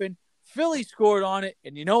happened. Philly scored on it,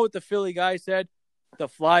 and you know what the Philly guy said? The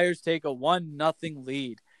Flyers take a 1-0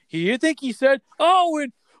 lead. You think he said,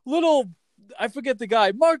 and I forget the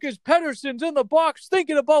guy, Marcus Pettersson's in the box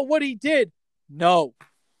thinking about what he did. No.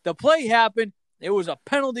 The play happened. It was a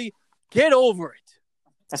penalty. Get over it.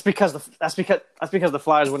 That's because the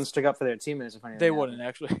Flyers wouldn't stick up for their teammates. They wouldn't,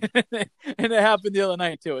 actually. And it happened the other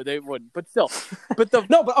night, too. They wouldn't. But still. But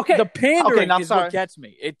the pandering is what gets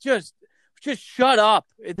me. It just shut up.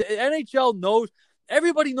 The NHL knows.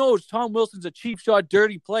 Everybody knows Tom Wilson's a cheap shot,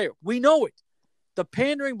 dirty player. We know it. The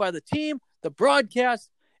pandering by the team, the broadcast,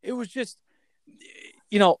 it was just,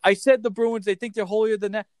 I said the Bruins, they think they're holier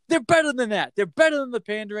than that. They're better than that. They're better than the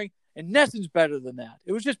pandering, and NESN's better than that.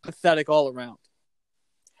 It was just pathetic all around.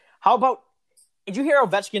 How about, did you hear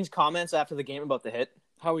Ovechkin's comments after the game about the hit?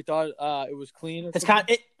 How he thought it was clean? It's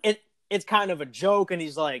kind of a joke, and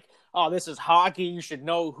he's like, oh, this is hockey. You should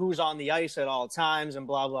know who's on the ice at all times and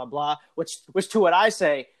blah, blah, blah, which to what I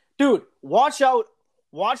say, dude, watch out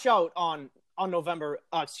on November,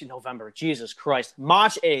 Jesus Christ,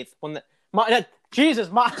 March 8th,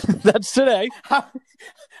 that's today.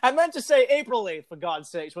 I meant to say April 8th, for God's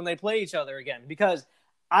sakes, when they play each other again, because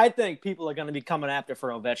I think people are going to be coming after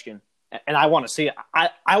for Ovechkin, and I want to see it.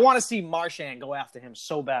 I want to see Marchand go after him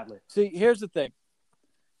so badly. See, here's the thing.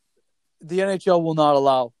 The NHL will not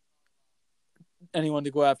allow anyone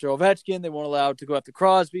to go after Ovechkin. They won't allow to go after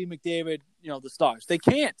Crosby, McDavid, the stars. They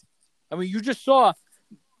can't. I mean, you just saw,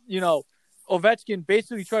 Ovechkin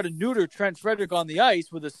basically tried to neuter Trent Frederick on the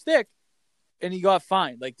ice with a stick, and he got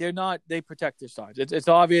fined. They protect their stars. It's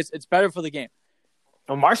obvious. It's better for the game.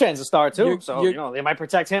 Well, Marchand's a star too, so they might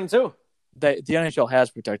protect him too. The NHL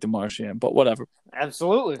has protected Marchand, but whatever.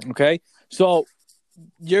 Absolutely. Okay, so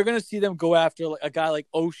you're going to see them go after a guy like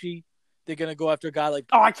Oshie. They're going to go after a guy like...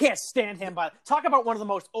 Oh, I can't stand him. Talk about one of the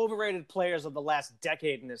most overrated players of the last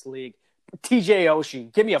decade in this league. TJ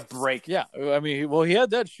Oshie. Give me a break. Yeah, I mean, he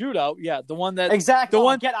had that shootout. Yeah, the one that... Exactly. The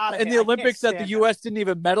one get out of in here. The Olympics that the U.S. didn't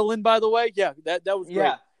even medal in, by the way. Yeah, that was great.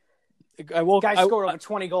 Yeah. Guy scored over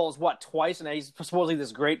 20 goals, twice, and he's supposedly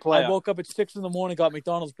this great player. I woke up at 6 a.m, got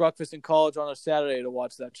McDonald's breakfast in college on a Saturday to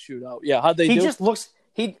watch that shootout. Yeah, how'd they do? He just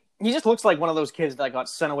looks like one of those kids that got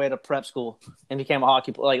sent away to prep school and became a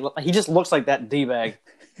hockey player. Like, he just looks like that D-bag.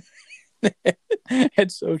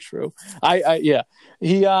 It's so true. He's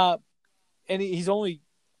only,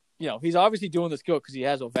 he's obviously doing this good because he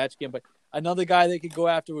has Ovechkin, but another guy they could go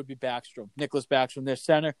after would be Backstrom, Nicholas Backstrom, their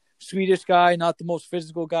center, Swedish guy, not the most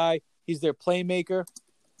physical guy. He's their playmaker.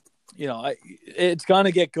 It's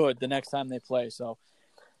gonna get good the next time they play. So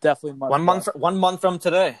definitely 1 month from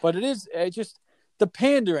today. But it's just the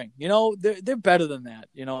pandering. They're better than that.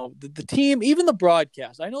 The team, even the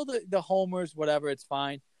broadcast. I know the homers, whatever. It's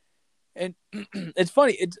fine. And it's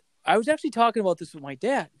funny. I was actually talking about this with my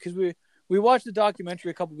dad because we watched the documentary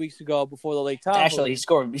a couple weeks ago before the Lake Tahoe. Actually, he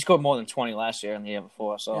scored more than 20 last year and the year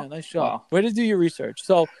before. So yeah, nice job. Wow. Way to do your research.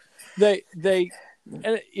 So they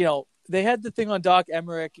had the thing on Doc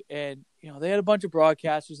Emmerich, and they had a bunch of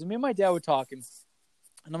broadcasters, and me and my dad were talking,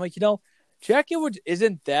 and I'm like, Jack Edwards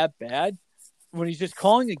isn't that bad when he's just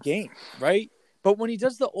calling a game, right? But when he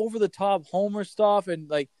does the over the top homer stuff,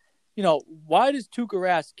 and why does Tuukka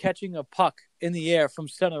Rask catching a puck in the air from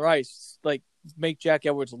center ice make Jack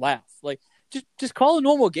Edwards laugh? Just call a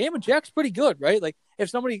normal game, and Jack's pretty good, right? If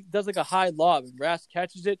somebody does a high lob and Rask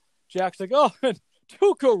catches it, Jack's like, oh,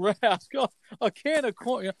 Tuukka Rask, a can of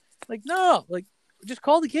corn. No, just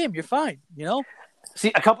call the game. You're fine.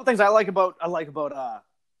 See, a couple things I like about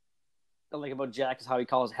Jack is how he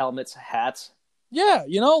calls helmets hats. Yeah,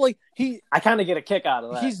 like I kind of get a kick out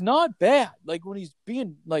of that. He's not bad, like when he's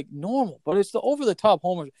being like normal, but it's the over the top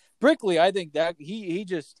homers. Brickley, I think that he's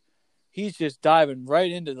just diving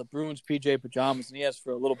right into the Bruins PJ pajamas, and he has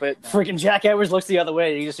for a little bit now. Freaking Jack Edwards looks the other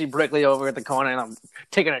way. You just see Brickley over at the corner, and I'm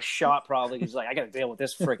taking a shot probably. He's like, I got to deal with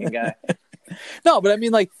this freaking guy. No, but I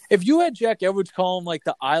mean, like, if you had Jack Edwards call him like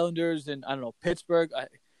the Islanders and, I don't know, Pittsburgh,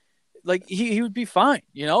 like he would be fine,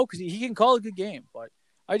 because he can call a good game. But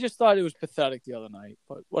I just thought it was pathetic the other night,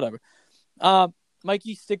 but whatever.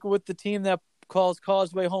 Mikey, sticking with the team that calls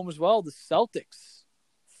Causeway home as well, the Celtics.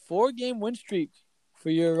 4-game win streak for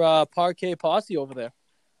your Parquet posse over there.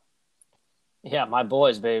 Yeah, my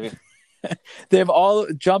boys, baby. They've all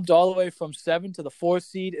jumped all the way from 7 to the 4th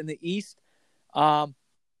seed in the East.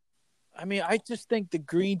 I mean, I just think the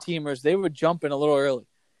Green Teamers, they were jumping a little early.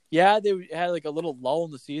 Yeah, they had like a little lull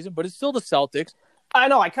in the season, but it's still the Celtics. I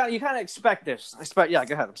know. You kind of expect this. Yeah,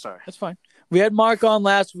 go ahead. I'm sorry. That's fine. We had Mark on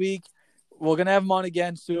last week. We're going to have him on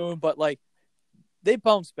again soon, but like they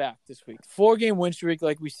bounced back this week. 4-game win streak,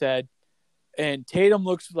 like we said, and Tatum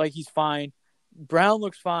looks like he's fine. Brown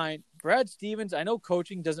looks fine. Brad Stevens, I know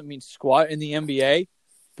coaching doesn't mean squat in the NBA,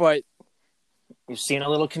 but you've seen a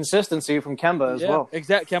little consistency from Kemba as well.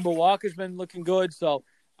 Exactly. Kemba Walker's been looking good. So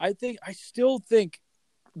I still think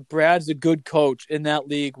Brad's a good coach in that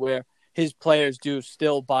league where his players do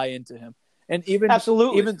still buy into him. And even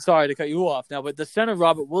sorry to cut you off now, but the center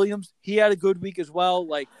Robert Williams, he had a good week as well.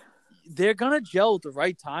 Like they're gonna gel at the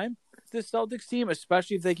right time, this Celtics team,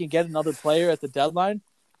 especially if they can get another player at the deadline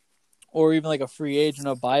or even like a free agent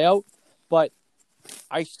or buyout. But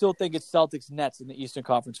I still think it's Celtics Nets in the Eastern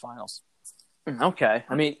Conference Finals. Okay.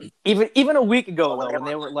 I mean, even a week ago, though, when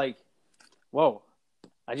they were like, whoa,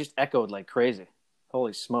 I just echoed like crazy.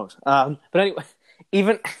 Holy smokes. But anyway,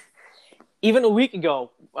 even a week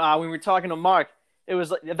ago, when we were talking to Mark, it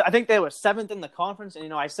was like, I think they were 7th in the conference.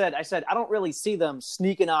 And, I said, I don't really see them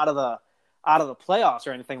sneaking out of the playoffs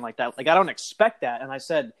or anything like that. Like, I don't expect that. And I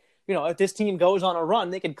said, if this team goes on a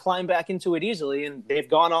run, they could climb back into it easily. And they've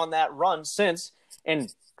gone on that run since.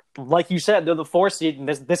 And like you said, they're the 4th seed, and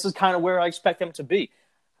this is kind of where I expect them to be.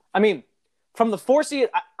 I mean, from the 4th seed,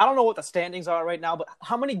 I don't know what the standings are right now, but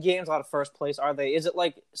how many games out of first place are they? Is it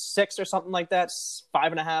like 6 or something like that?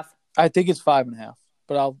 5.5? I think it's 5.5,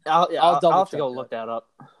 but I'll have to go look that up.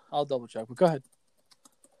 I'll double check, but go ahead.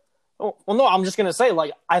 Oh, well, no, I'm just gonna say,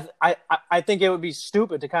 like, I think it would be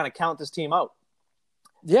stupid to kind of count this team out.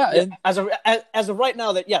 Yeah, and as of right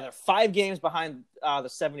now, they're 5 games behind the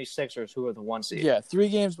 76ers, who are the 1 seed. Yeah, 3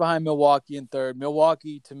 games behind Milwaukee in 3rd.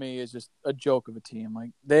 Milwaukee, to me, is just a joke of a team.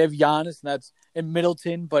 Like they have Giannis, and that's in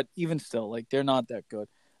Middleton, but even still, like they're not that good.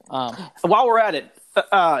 While we're at it,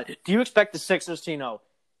 do you expect the Sixers to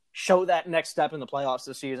show that next step in the playoffs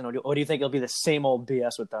this season, or do you think it'll be the same old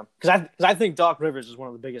BS with them? Because I think Doc Rivers is one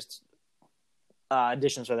of the biggest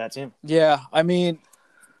additions for that team. Yeah, I mean,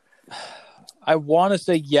 I want to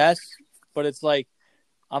say yes, but it's like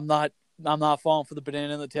I'm not falling for the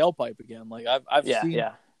banana in the tailpipe again. Like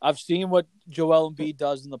I've seen what Joel Embiid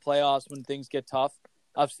does in the playoffs when things get tough.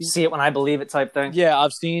 I've seen see it when I believe it type thing. Yeah,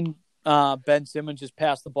 I've seen Ben Simmons just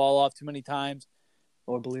pass the ball off too many times.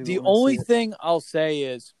 Or believe the only thing I'll say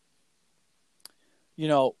is,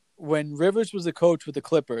 when Rivers was the coach with the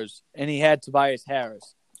Clippers and he had Tobias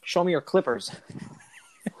Harris. Show me your Clippers.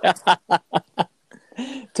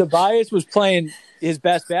 Tobias was playing his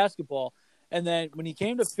best basketball, and then when he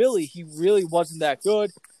came to Philly, he really wasn't that good.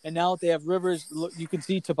 And now that they have Rivers, you can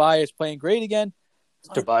see Tobias playing great again.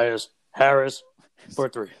 Tobias Harris for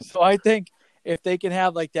 3. So I think if they can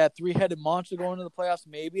have like that 3-headed monster going into the playoffs,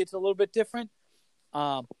 maybe it's a little bit different.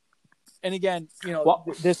 And again,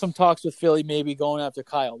 there's some talks with Philly maybe going after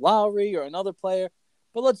Kyle Lowry or another player,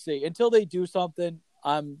 but let's see. Until they do something,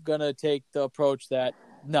 I'm gonna take the approach that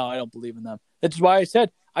no, I don't believe in them. That's why I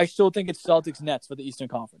said I still think it's Celtics Nets for the Eastern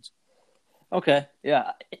Conference. Okay,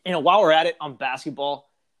 yeah. While we're at it on basketball,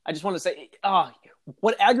 I just want to say,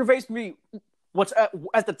 what aggravates me, what's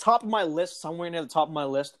at the top of my list, somewhere near the top of my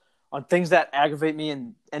list, on things that aggravate me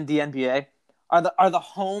in the NBA, are the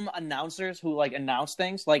home announcers who like announce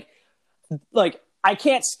things. Like I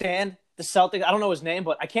can't stand the Celtics. I don't know his name,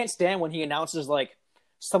 but I can't stand when he announces like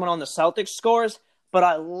someone on the Celtics scores. But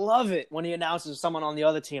I love it when he announces someone on the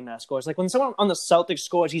other team that scores. Like when someone on the Celtics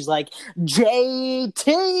scores, he's like JT.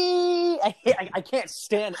 I can't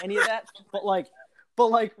stand any of that. But like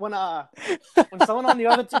when someone on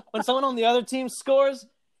the other team scores,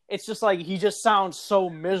 it's just like he just sounds so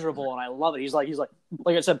miserable, and I love it. He's like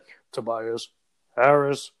I said, Tobias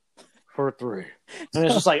Harris for 3, and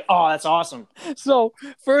it's just like, oh, that's awesome. So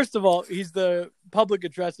first of all, he's the public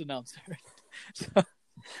address announcer.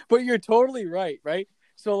 But you're totally right.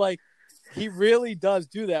 So like, he really does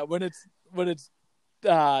do that when it's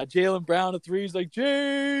Jaylen Brown at three. He's like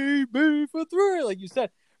JB for three, like you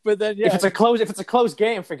said. But then if it's a close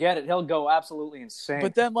game, forget it. He'll go absolutely insane.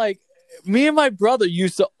 But then like me and my brother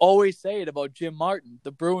used to always say it about Jim Martin,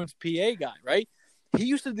 the Bruins PA guy, right? He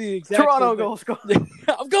used to do the exact Toronto goal scorer.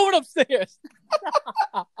 I'm going upstairs.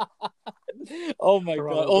 Oh my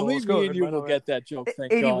God! Only me and you will get that joke.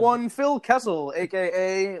 Thank 81 God. Phil Kessel,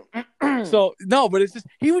 aka. So no, but it's just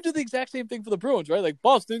he would do the exact same thing for the Bruins, right? Like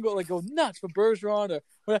Boston go nuts for Bergeron or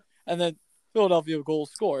whatever, and then Philadelphia goal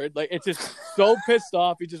scored. Like it's just so pissed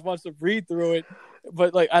off. He just wants to read through it.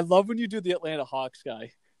 But like I love when you do the Atlanta Hawks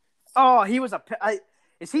guy. Oh, he was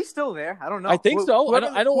is he still there? I don't know. I think so. Whoever,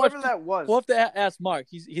 I don't whoever watch, that was. We'll have to ask Mark.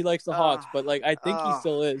 He likes the Hawks, but like I think he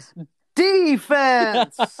still is.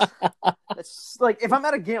 Defense. It's like if I'm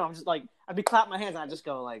at a game, I'm just like I'd be clapping my hands and I'd just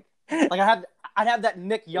go like I'd have that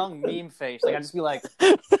Nick Young meme face. Like I'd just be like,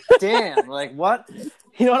 damn, like what?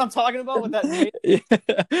 You know what I'm talking about with that meme? Yeah.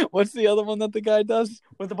 What's the other one that the guy does?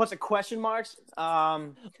 With a bunch of question marks.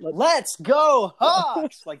 Let's go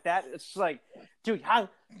Hawks. Like that. It's just like, dude,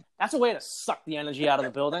 that's a way to suck the energy out of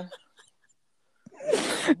the building.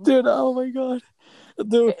 Dude, oh my God.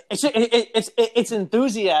 Dude. It's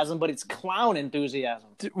enthusiasm, but it's clown enthusiasm.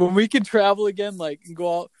 Dude, when we can travel again, like and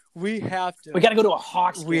go out, we have to. We got to go to a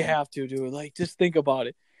Hawks game. We have to, dude. Like, just think about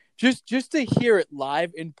it. Just to hear it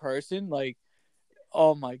live in person, like,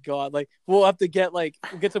 oh my God. Like, we'll have to get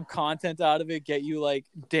some content out of it, get you like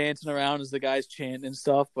dancing around as the guys chant and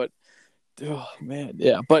stuff. But, oh man,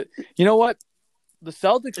 yeah. But you know what? The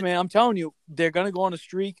Celtics, man, I'm telling you, they're gonna go on a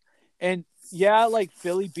streak. And yeah, like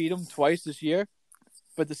Philly beat them twice this year.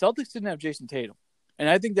 But the Celtics didn't have Jason Tatum. And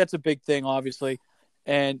I think that's a big thing, obviously.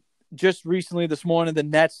 And just recently this morning, the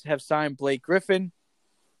Nets have signed Blake Griffin.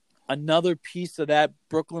 Another piece of that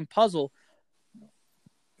Brooklyn puzzle.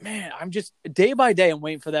 Man, I'm just, day by day, I'm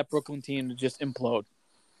waiting for that Brooklyn team to just implode.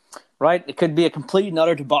 Right? It could be a complete and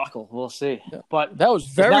utter debacle. We'll see. Yeah. But that was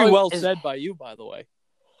very well said by you, by the way.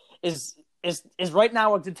 Is right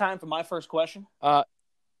now a good time for my first question? Well,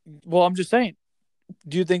 I'm just saying.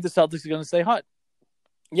 Do you think the Celtics are going to stay hot?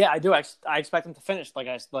 Yeah, I do. I expect them to finish like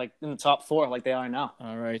in the top four, like they are now.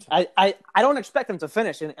 All right. I don't expect them to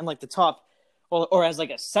finish in like the top, or as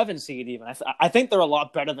like a 7 seed even. I think they're a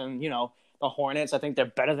lot better than the Hornets. I think they're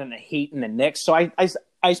better than the Heat and the Knicks. So I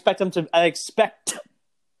expect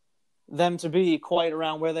them to be quite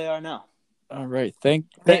around where they are now. All right.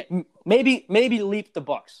 Maybe leap the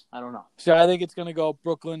Bucks. I don't know. So I think it's going to go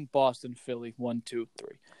Brooklyn, Boston, Philly, 1, 2,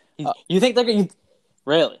 3. You think they're going to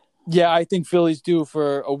really? Yeah, I think Philly's due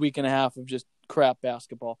for a week and a half of just crap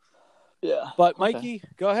basketball. Yeah. But, Mikey,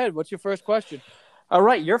 Go ahead. What's your first question? All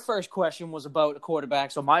right. Your first question was about a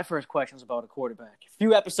quarterback, so my first question is about a quarterback. A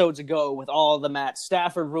few episodes ago with all the Matt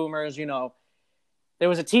Stafford rumors, there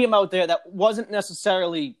was a team out there that wasn't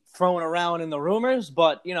necessarily thrown around in the rumors,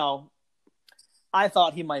 but, I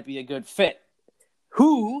thought he might be a good fit.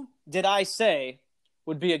 Who did I say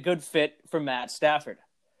would be a good fit for Matt Stafford?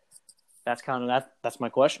 That's that's my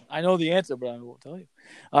question. I know the answer, but I won't tell you.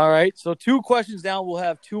 All right. So 2 questions down. We'll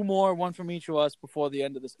have 2 more, one from each of us before the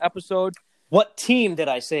end of this episode. What team did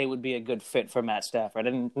I say would be a good fit for Matt Stafford?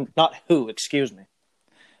 And not who, excuse me.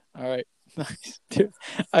 All right. Nice. Dude,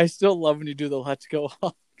 I still love when you do the Let's Go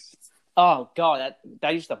Hawks. Oh, God.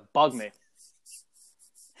 That used to bug me.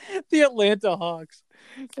 The Atlanta Hawks.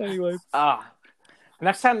 Anyway.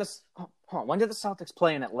 Next time when did the Celtics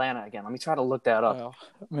play in Atlanta again? Let me try to look that up. Oh,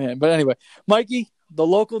 man. But anyway, Mikey, the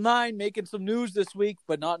Local 9 making some news this week,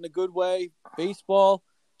 but not in a good way. Baseball,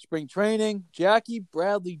 spring training. Jackie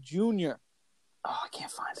Bradley Jr. Oh, I can't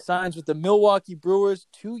find it. Signs with the Milwaukee Brewers,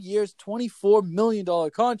 2 years, $24 million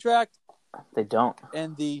contract. They don't.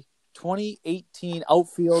 And the 2018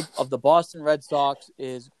 outfield of the Boston Red Sox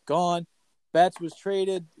is gone. Betts was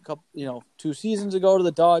traded 2 seasons ago to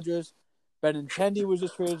the Dodgers. Benintendi was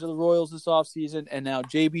just traded to the Royals this offseason, and now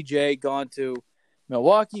JBJ gone to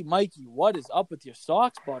Milwaukee. Mikey, what is up with your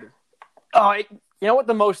Sox, buddy? Oh, you know what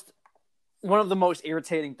one of the most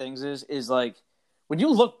irritating things is like when you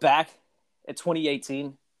look back at 2018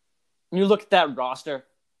 and you look at that roster,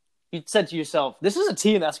 you said to yourself, this is a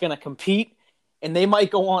team that's going to compete, and they might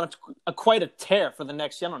go on quite a tear for the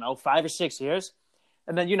next, 5 or 6 years.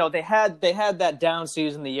 And then, they had that down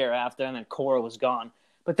season the year after, and then Cora was gone.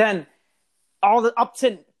 But then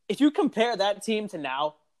if you compare that team to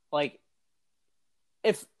now, I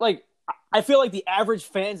feel like the average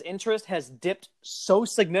fan's interest has dipped so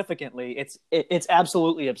significantly. It's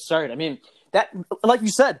absolutely absurd. I mean, that, like you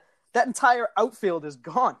said, that entire outfield is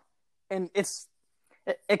gone, and it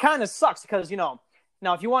kind of sucks because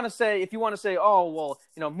Now, if you want to say, oh well,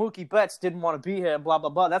 Mookie Betts didn't want to be here, blah blah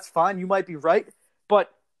blah, that's fine. You might be right,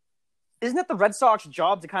 but isn't it the Red Sox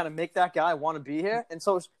job to kind of make that guy want to be here? And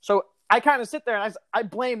so I kind of sit there and I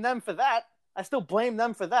blame them for that. I still blame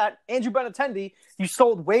them for that. Andrew Benintendi, you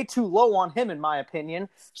sold way too low on him, in my opinion.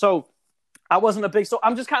 So I wasn't a big. So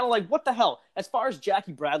I'm just kind of like, what the hell? As far as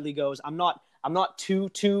Jackie Bradley goes, I'm not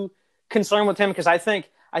too concerned with him because I think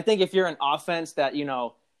if you're an offense that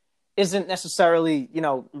isn't necessarily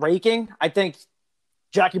raking, I think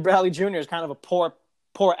Jackie Bradley Jr. is kind of a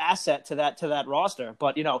poor asset to that roster.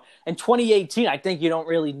 But in 2018, I think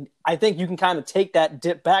you can kind of take that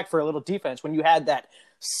dip back for a little defense when you had that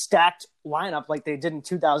stacked lineup like they did in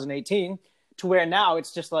 2018, to where now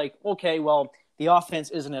it's just like, okay, well, the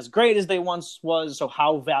offense isn't as great as they once was, so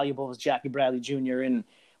how valuable is Jackie Bradley Jr. in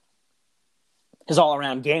his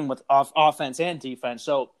all-around game with offense and defense?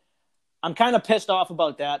 So I'm kind of pissed off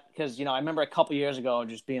about that because, I remember a couple years ago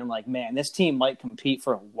just being like, man, this team might compete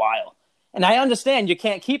for a while. And I understand you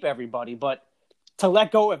can't keep everybody, but to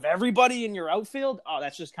let go of everybody in your outfield,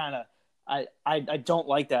 that's just kind of I don't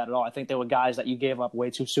like that at all. I think there were guys that you gave up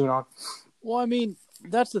way too soon on. Well, I mean,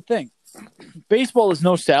 that's the thing. Baseball is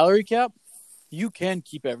no salary cap. You can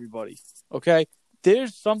keep everybody, okay?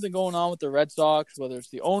 There's something going on with the Red Sox, whether it's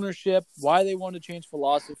the ownership, why they want to change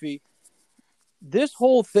philosophy. This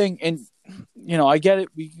whole thing, and, I get it.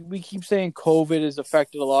 We keep saying COVID has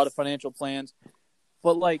affected a lot of financial plans.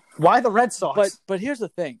 But, why the Red Sox? But here's the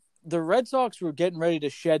thing. The Red Sox were getting ready to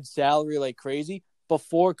shed salary like crazy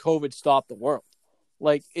before COVID stopped the world.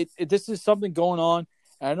 This is something going on.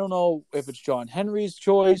 I don't know if it's John Henry's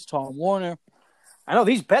choice, Tom Warner. I know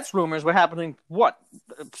these Betts rumors were happening,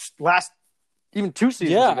 last even 2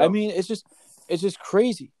 seasons ago. I mean, it's just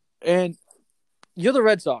crazy. And you're the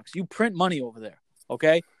Red Sox. You print money over there,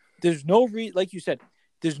 okay? There's no like you said,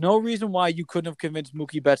 there's no reason why you couldn't have convinced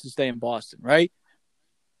Mookie Betts to stay in Boston, right?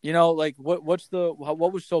 What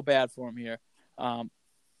was so bad for him here?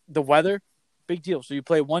 The weather, big deal. So you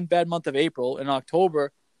play one bad month of April. In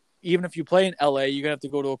October, even if you play in LA, you're gonna have to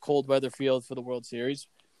go to a cold weather field for the World Series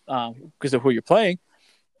because of who you're playing.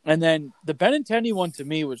 And then the Benintendi one to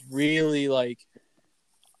me was really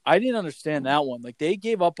I didn't understand that one. They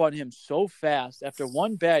gave up on him so fast after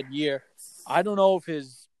one bad year. I don't know if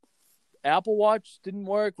his Apple Watch didn't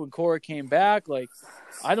work when Cora came back.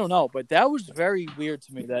 I don't know, but that was very weird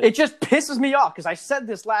to me. That it just pisses me off because I said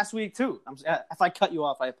this last week too. If I cut you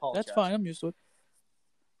off, I apologize. That's fine. I'm used to it.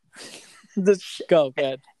 Just go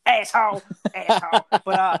ahead, asshole.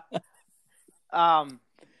 But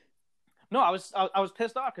no, I was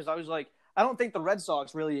pissed off because I was like, I don't think the Red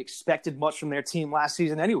Sox really expected much from their team last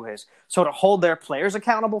season anyways. So to hold their players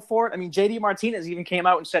accountable for it, I mean, JD Martinez even came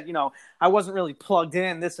out and said, I wasn't really plugged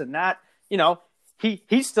in, this and that.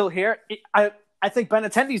 He's still here. I think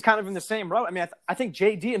Benintendi's kind of in the same route. I mean, I think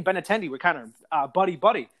JD and Benintendi were kind of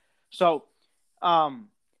buddy. So I'm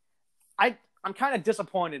kind of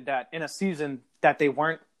disappointed that in a season that they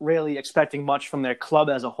weren't really expecting much from their club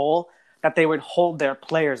as a whole, that they would hold their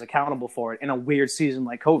players accountable for it in a weird season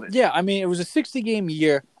like COVID. Yeah, I mean, it was a 60-game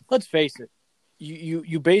year. Let's face it.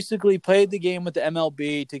 You basically played the game with the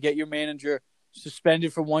MLB to get your manager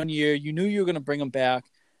suspended for 1 year. You knew you were going to bring him back.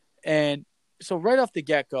 And so right off the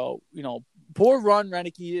get-go, poor Ron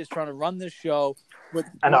Renicky is trying to run this show.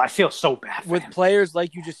 I know, I feel so bad with players,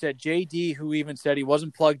 like you just said, JD, who even said he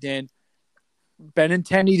wasn't plugged in.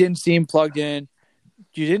 Benintendi didn't seem plugged in.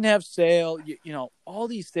 You didn't have Sale, all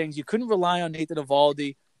these things. You couldn't rely on Nathan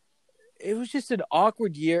Eovaldi. It was just an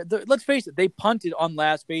awkward year. Let's face it, they punted on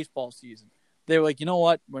last baseball season. They were like, you know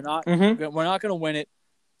what? We're not going to win it.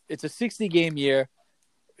 It's a 60-game year.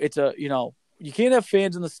 It's you can't have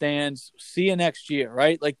fans in the stands. See you next year,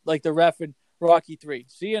 right? Like the ref in Rocky 3.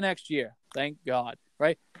 See you next year. Thank God,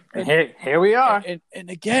 right? And here we are. And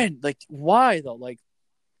again, why though?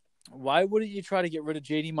 Why wouldn't you try to get rid of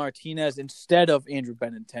JD Martinez instead of Andrew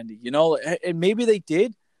Benintendi? And maybe they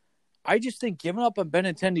did. I just think giving up on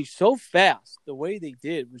Benintendi so fast, the way they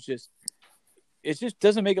did, was just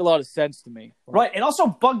doesn't make a lot of sense to me. Right, and also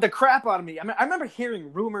bugged the crap out of me. I mean, I remember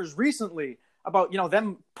hearing rumors recently about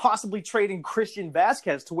them possibly trading Christian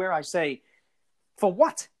Vasquez, to where I say, for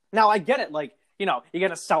what? Now I get it, you got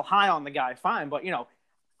to sell high on the guy, fine, but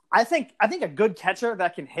I think a good catcher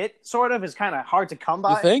that can hit sort of is kind of hard to come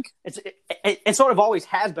by. You think? It sort of always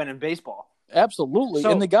has been in baseball. Absolutely.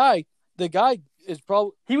 So, and the guy is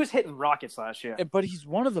probably, he was hitting rockets last year. But he's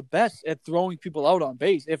one of the best at throwing people out on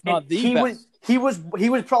base, if not the best. He was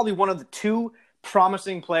probably one of the two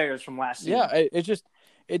promising players from last season. Yeah,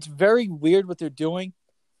 it's very weird what they're doing.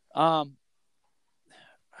 I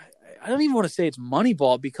don't even want to say it's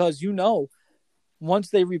Moneyball because once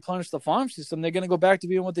they replenish the farm system, they're going to go back to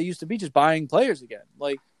being what they used to be, just buying players again.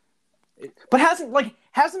 But hasn't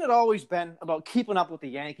it always been about keeping up with the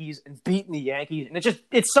Yankees and beating the Yankees? And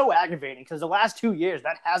it's so aggravating because the last 2 years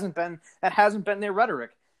that hasn't been their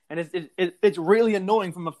rhetoric, and it's really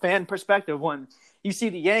annoying from a fan perspective when you see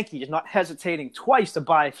the Yankees not hesitating twice to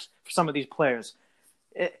buy for some of these players,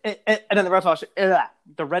 and then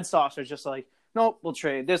the Red Sox are just like, nope, we'll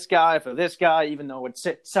trade this guy for this guy, even though it's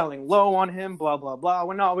selling low on him. Blah blah blah.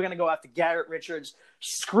 We're going to go after Garrett Richards.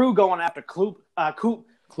 Screw going after Kluber.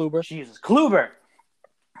 Jesus, Kluber.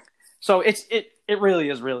 So it really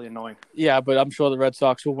is really annoying. Yeah, but I'm sure the Red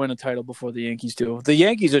Sox will win a title before the Yankees do. The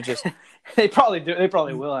Yankees are just they probably do. They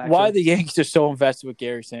probably will. Actually. Why the Yankees are so invested with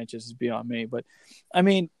Gary Sanchez is beyond me. But I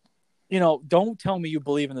mean, don't tell me you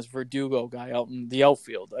believe in this Verdugo guy out in the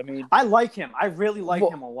outfield. I mean, I like him. I really like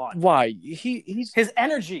him a lot. Why? He's his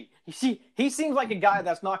energy. He seems like a guy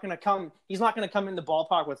that's not going to come. He's not going to come in the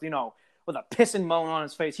ballpark with with a piss and moan on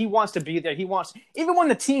his face. He wants to be there. Even when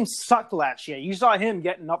the team sucked last year, you saw him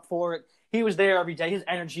getting up for it. He was there every day. His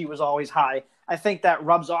energy was always high. I think that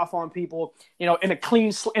rubs off on people. In a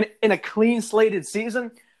clean slated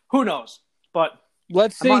season, who knows? But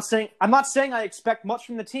let's see. I'm not saying I expect much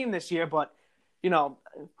from the team this year, but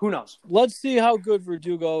who knows? Let's see how good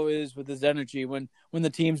Verdugo is with his energy when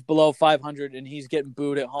the team's below 500 and he's getting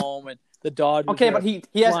booed at home and the Dodgers. Okay, but he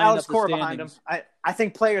has Alex Cora behind him. I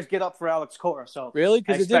think players get up for Alex Cora. So really,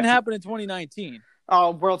 because it didn't happen in 2019.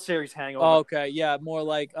 Oh, World Series hangover. Oh, okay, yeah, more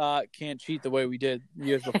like can't cheat the way we did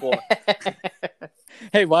years before.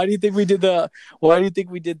 Hey, why do you think we did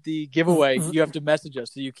the giveaway? You have to message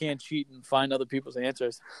us so you can't cheat and find other people's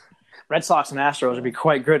answers. Red Sox and Astros would be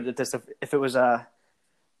quite good at this if it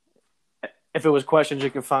was questions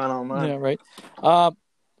you could find online. Yeah, right.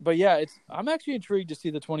 But yeah, I'm actually intrigued to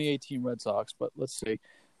see the 2018 Red Sox, but let's see.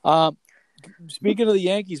 Speaking of the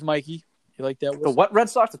Yankees, Mikey, you like that? The what Red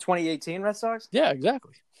Sox? The 2018 Red Sox? Yeah,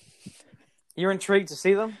 exactly. You're intrigued to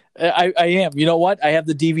see them? I am. You know what? I have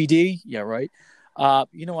the DVD. Yeah, right. I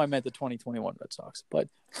meant the 2021 Red Sox, but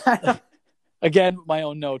again, my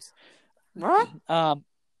own notes. What? That's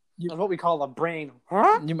what we call a brain.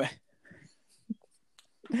 Are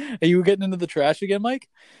you getting into the trash again, Mike?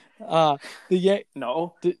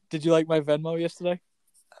 No. Did you like my Venmo yesterday?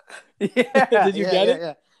 Yeah. Did you get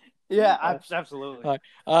it? Yeah, absolutely.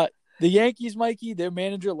 The Yankees, Mikey, their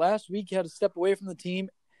manager last week had to step away from the team.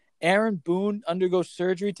 Aaron Boone undergoes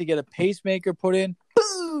surgery to get a pacemaker put in.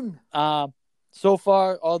 Boone! So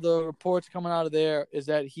far, all the reports coming out of there is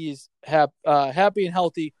that he's happy and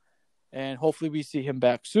healthy, and hopefully we see him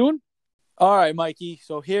back soon. All right, Mikey,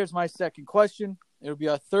 so here's my second question. It'll be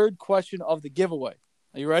our third question of the giveaway.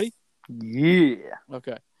 Are you ready? Yeah.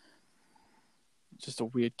 Okay. Just a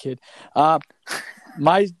weird kid.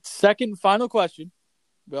 My second final question.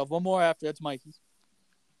 We have one more after. That's Mikey's.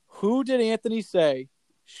 Who did Anthony say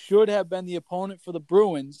should have been the opponent for the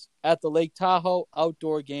Bruins at the Lake Tahoe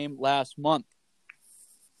outdoor game last month?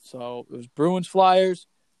 So it was Bruins Flyers.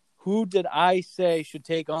 Who did I say should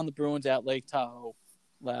take on the Bruins at Lake Tahoe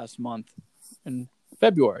last month in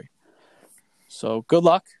February? So good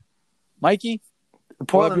luck. Mikey? The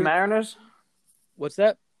Portland Mariners? What's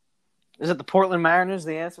that? Is it the Portland Mariners,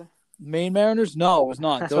 the answer? Maine Mariners? No, it was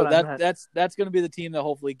not. That's going to be the team that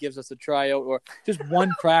hopefully gives us a tryout or just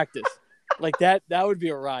one practice. Like that would be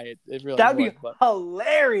a riot. It really That'd be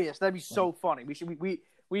hilarious. That'd be so funny.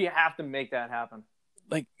 We have to make that happen.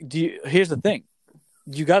 Like, here's the thing.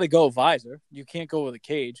 You got to go visor. You can't go with a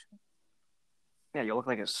cage. Yeah, you look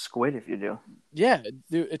like a squid if you do. Yeah,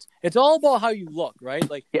 dude, it's all about how you look, right?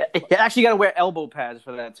 Like, yeah, you actually got to wear elbow pads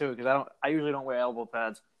for that too, because I usually don't wear elbow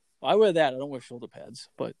pads. I wear that. I don't wear shoulder pads,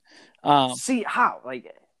 but see how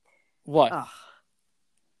like what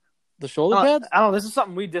the shoulder pads? I don't know. This is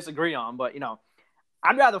something we disagree on, but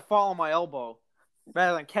I'd rather fall on my elbow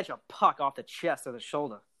rather than catch a puck off the chest or the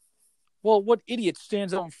shoulder. Well, what idiot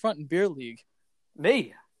stands out in front in beer league?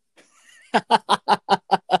 Me.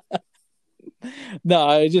 No,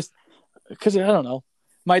 I just because I don't know.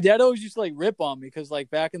 My dad always used to like rip on me because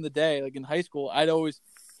like back in the day, like in high school,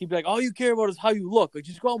 he'd be like, all you care about is how you look. Like,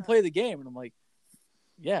 just go out and play the game. And I'm like,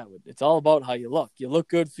 yeah, it's all about how you look. You look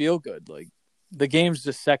good, feel good. Like, the game's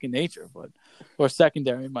just second nature, or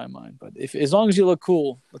secondary in my mind. But as long as you look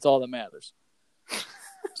cool, that's all that matters.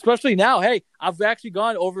 Especially now. Hey, I've actually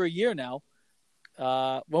gone over a year now.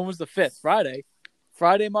 When was the 5th? Friday.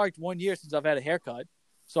 Friday marked 1 year since I've had a haircut.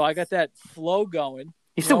 So I got that flow going.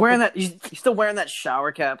 You still wearing that? You still wearing that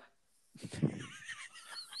shower cap?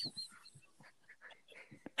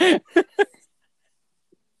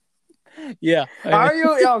 Yeah. Are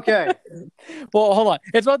you? Okay. Well, hold on.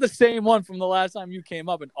 It's not the same one from the last time you came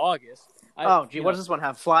up in August. What does this one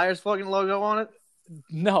have? Flyers fucking logo on it?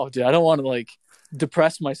 No, dude. I don't want to like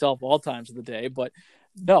depress myself all times of the day, but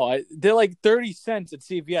no, they're like 30 cents at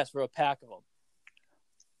CVS for a pack of them.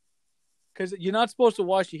 Because you're not supposed to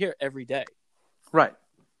wash your hair every day. Right.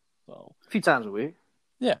 So a few times a week.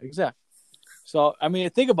 Yeah, exactly. So I mean,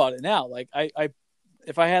 think about it now. Like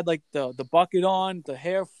if I had like the bucket on, the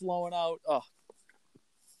hair flowing out,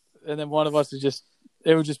 and then one of us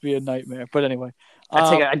it would just be a nightmare. But anyway,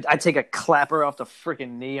 I take a clapper off the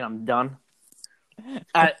freaking knee and I'm done.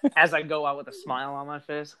 As I go out with a smile on my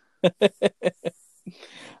face.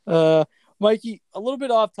 Mikey, a little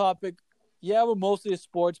bit off topic. Yeah, we're mostly a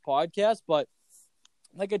sports podcast, but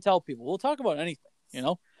like I tell people, we'll talk about anything, you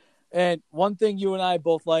know? And one thing you and I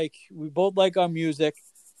both like, we both like our music.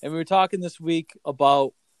 And we were talking this week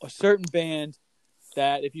about a certain band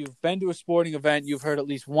that if you've been to a sporting event, you've heard at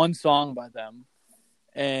least one song by them.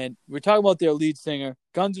 And we're talking about their lead singer,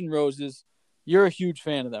 Guns N' Roses. You're a huge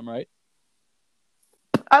fan of them, right?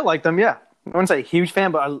 I like them, yeah. I wouldn't say a huge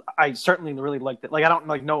fan, but I certainly really liked it. Like, I don't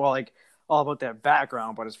know all about their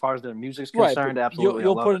background, but as far as their music's concerned, absolutely.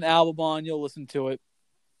 You'll put an album on, you'll listen to it.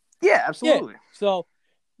 Yeah, absolutely. Yeah. So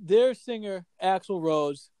their singer, Axl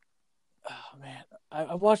Rose, oh man,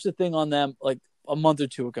 I watched the thing on them like a month or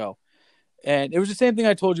two ago. And it was the same thing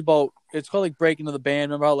I told you about. It's called like Breaking to the Band.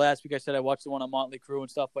 Remember how last week I said I watched the one on Motley Crue and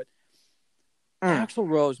stuff? But Axl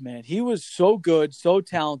Rose, man, he was so good, so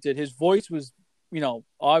talented. His voice was,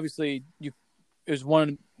 obviously it was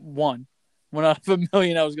one out of a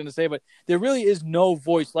million, I was going to say. But there really is no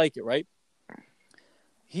voice like it, right?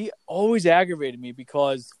 He always aggravated me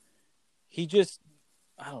because he just,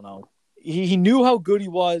 I don't know. He knew how good he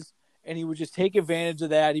was. And he would just take advantage of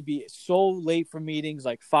that. He'd be so late for meetings,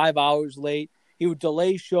 like 5 hours late. He would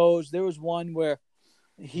delay shows. There was one where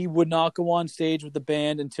he would not go on stage with the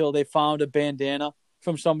band until they found a bandana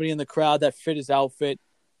from somebody in the crowd that fit his outfit.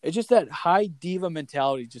 It's just that high diva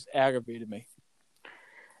mentality just aggravated me.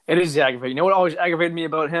 It is aggravating. You know what always aggravated me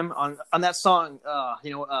about him on that song?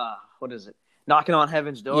 What is it? Knocking on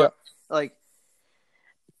Heaven's Door. Yep. Like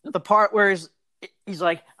the part where he's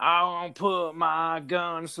like, I won't put my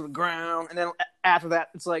guns to the ground. And then after that,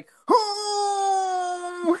 it's like,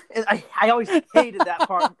 oh! And I always hated that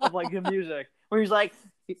part of like the music where he's like,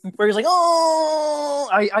 oh!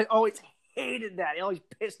 I always hated that. It always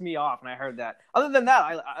pissed me off when I heard that. Other than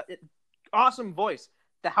that, awesome voice.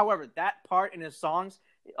 However, that part in his songs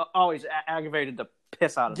always aggravated the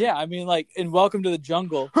piss out of me. Yeah, I mean, like in Welcome to the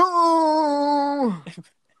Jungle.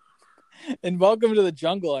 In Welcome to the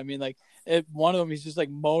Jungle, I mean, like, one of them, he's just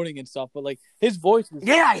like moaning and stuff, but like his voice was,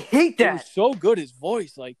 I hate that. It was so good, his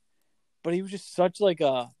voice, like, but he was just such like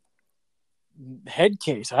a head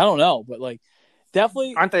case. I don't know, but like,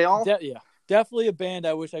 definitely, aren't they all? Yeah, definitely a band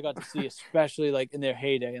I wish I got to see, especially like in their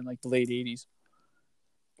heyday in like the late '80s.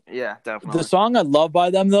 Yeah, definitely. The song I love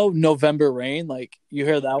by them though, "November Rain," like you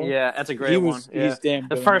hear that one? Yeah, that's a great one. Yeah. He's damn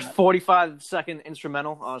good. The first 45-second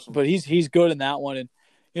instrumental, awesome. But he's good in that one, and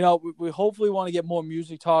we hopefully want to get more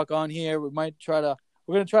music talk on here. We're going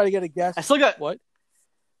to try to get a guest. I still got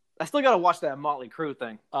to watch that Motley Crue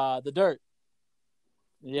thing. The Dirt.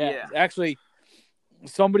 Yeah. Actually,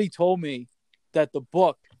 somebody told me that the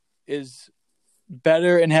book is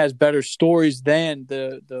better and has better stories than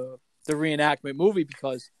the reenactment movie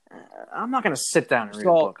because I'm not going to sit down and read the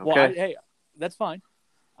book, okay? Well, hey, that's fine.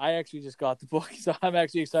 I actually just got the book, so I'm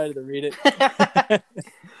actually excited to read it.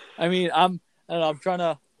 I mean, I don't know, I'm trying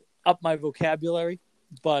to up my vocabulary,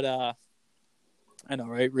 but I know,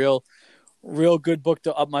 right? Real good book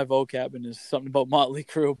to up my vocab, and is something about Motley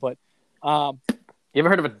Crue. But you ever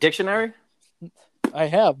heard of a dictionary? I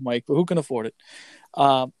have, Mike, but who can afford it?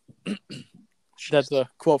 That's a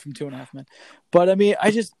quote from 2.5 Men. But I mean,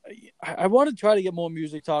 I want to try to get more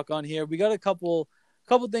music talk on here. We got a couple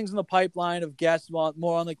things in the pipeline of guests more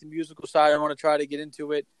on like the musical side. I want to try to get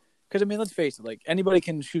into it. Because, I mean, let's face it, like, anybody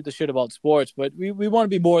can shoot the shit about sports, but we want to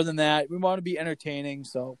be more than that. We want to be entertaining,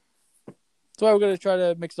 so that's why we're going to try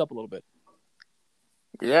to mix it up a little bit.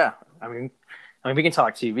 Yeah. I mean, we can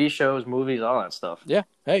talk TV shows, movies, all that stuff. Yeah.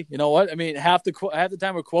 Hey, you know what? I mean, half the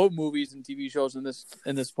time we quote movies and TV shows in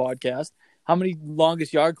this podcast. How many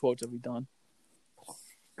longest yard quotes have we done?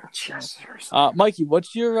 Yes. Mikey,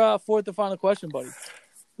 what's your fourth and final question, buddy?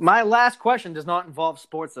 My last question does not involve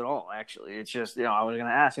sports at all, actually. It's just, I was going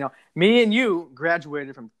to ask, me and you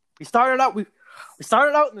graduated from – we started out in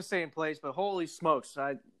the same place, but holy smokes,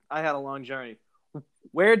 I had a long journey.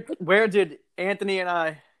 Where did Anthony and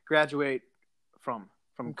I graduate from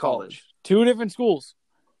college? Two different schools.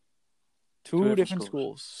 Two different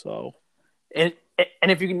schools. So And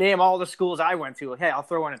if you can name all the schools I went to, hey, I'll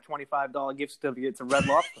throw in a $25 gift certificate to Red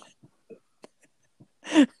Lobster.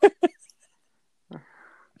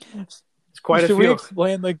 It's quite a few. Should we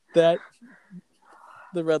explain like that?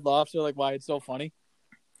 The Red Lobster, like why it's so funny.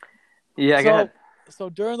 Yeah, go ahead. So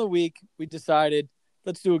during the week, we decided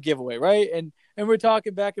let's do a giveaway, right? And we're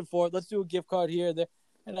talking back and forth. Let's do a gift card here, there,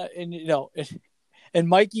 and you know, and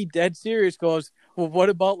Mikey, dead serious, goes, "Well, what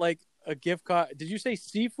about like a gift card? Did you say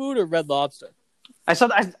seafood or Red Lobster?" I said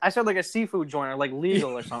like a seafood joint or like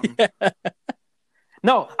legal or something.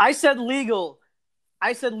 No, I said legal.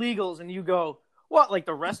 I said legals, and you go, what? Like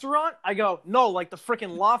the restaurant? I go, no, like the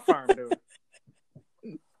freaking law firm, dude.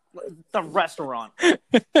 The restaurant.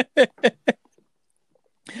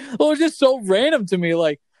 Well, it's just so random to me.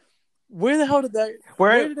 Like, where the hell did that?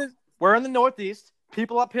 We're in the Northeast.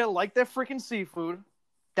 People up here like their freaking seafood.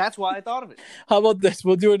 That's why I thought of it. How about this?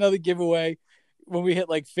 We'll do another giveaway when we hit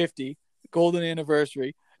like 50, golden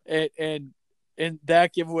anniversary, and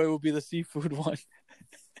that giveaway will be the seafood one.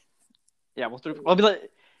 Yeah, we'll be like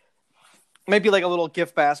maybe like a little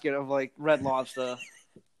gift basket of like Red Lobster.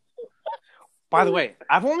 By the way,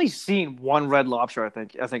 I've only seen one Red Lobster. I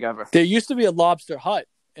think ever. There used to be a Lobster Hut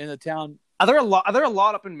in the town. Are there a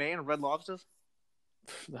lot up in Maine of Red Lobsters?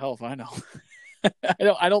 The hell if I know.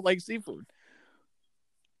 I don't like seafood.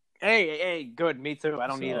 Hey, good. Me too. I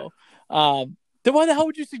don't either. Then why the hell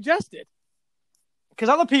would you suggest it? Because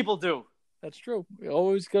other people do. That's true. We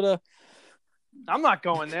always gotta. I'm not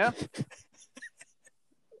going there.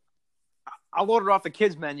 I'll order off the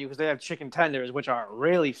kids' menu because they have chicken tenders, which are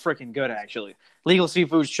really freaking good, actually. Legal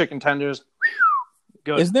Seafood's chicken tenders,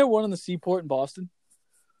 good. Isn't there one in the Seaport in Boston?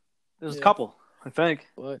 There's a couple, I think.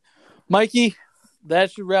 But Mikey,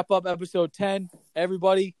 that should wrap up episode 10.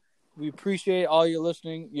 Everybody, we appreciate all your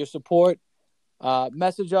listening, your support.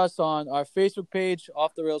 Message us on our Facebook page,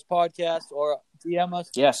 Off the Rails Podcast, or DM us.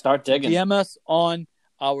 Yeah, start digging. DM us on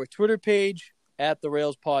our Twitter page at the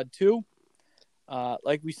Rails Pod 2.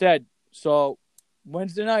 Like we said, so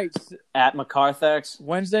Wednesday nights at McCarthy's.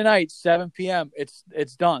 Wednesday night, 7 p.m.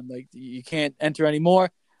 It's done. Like you can't enter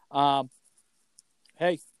anymore.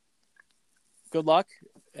 Hey, good luck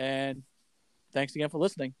and thanks again for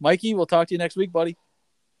listening, Mikey. We'll talk to you next week, buddy.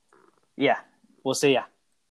 Yeah, we'll see ya.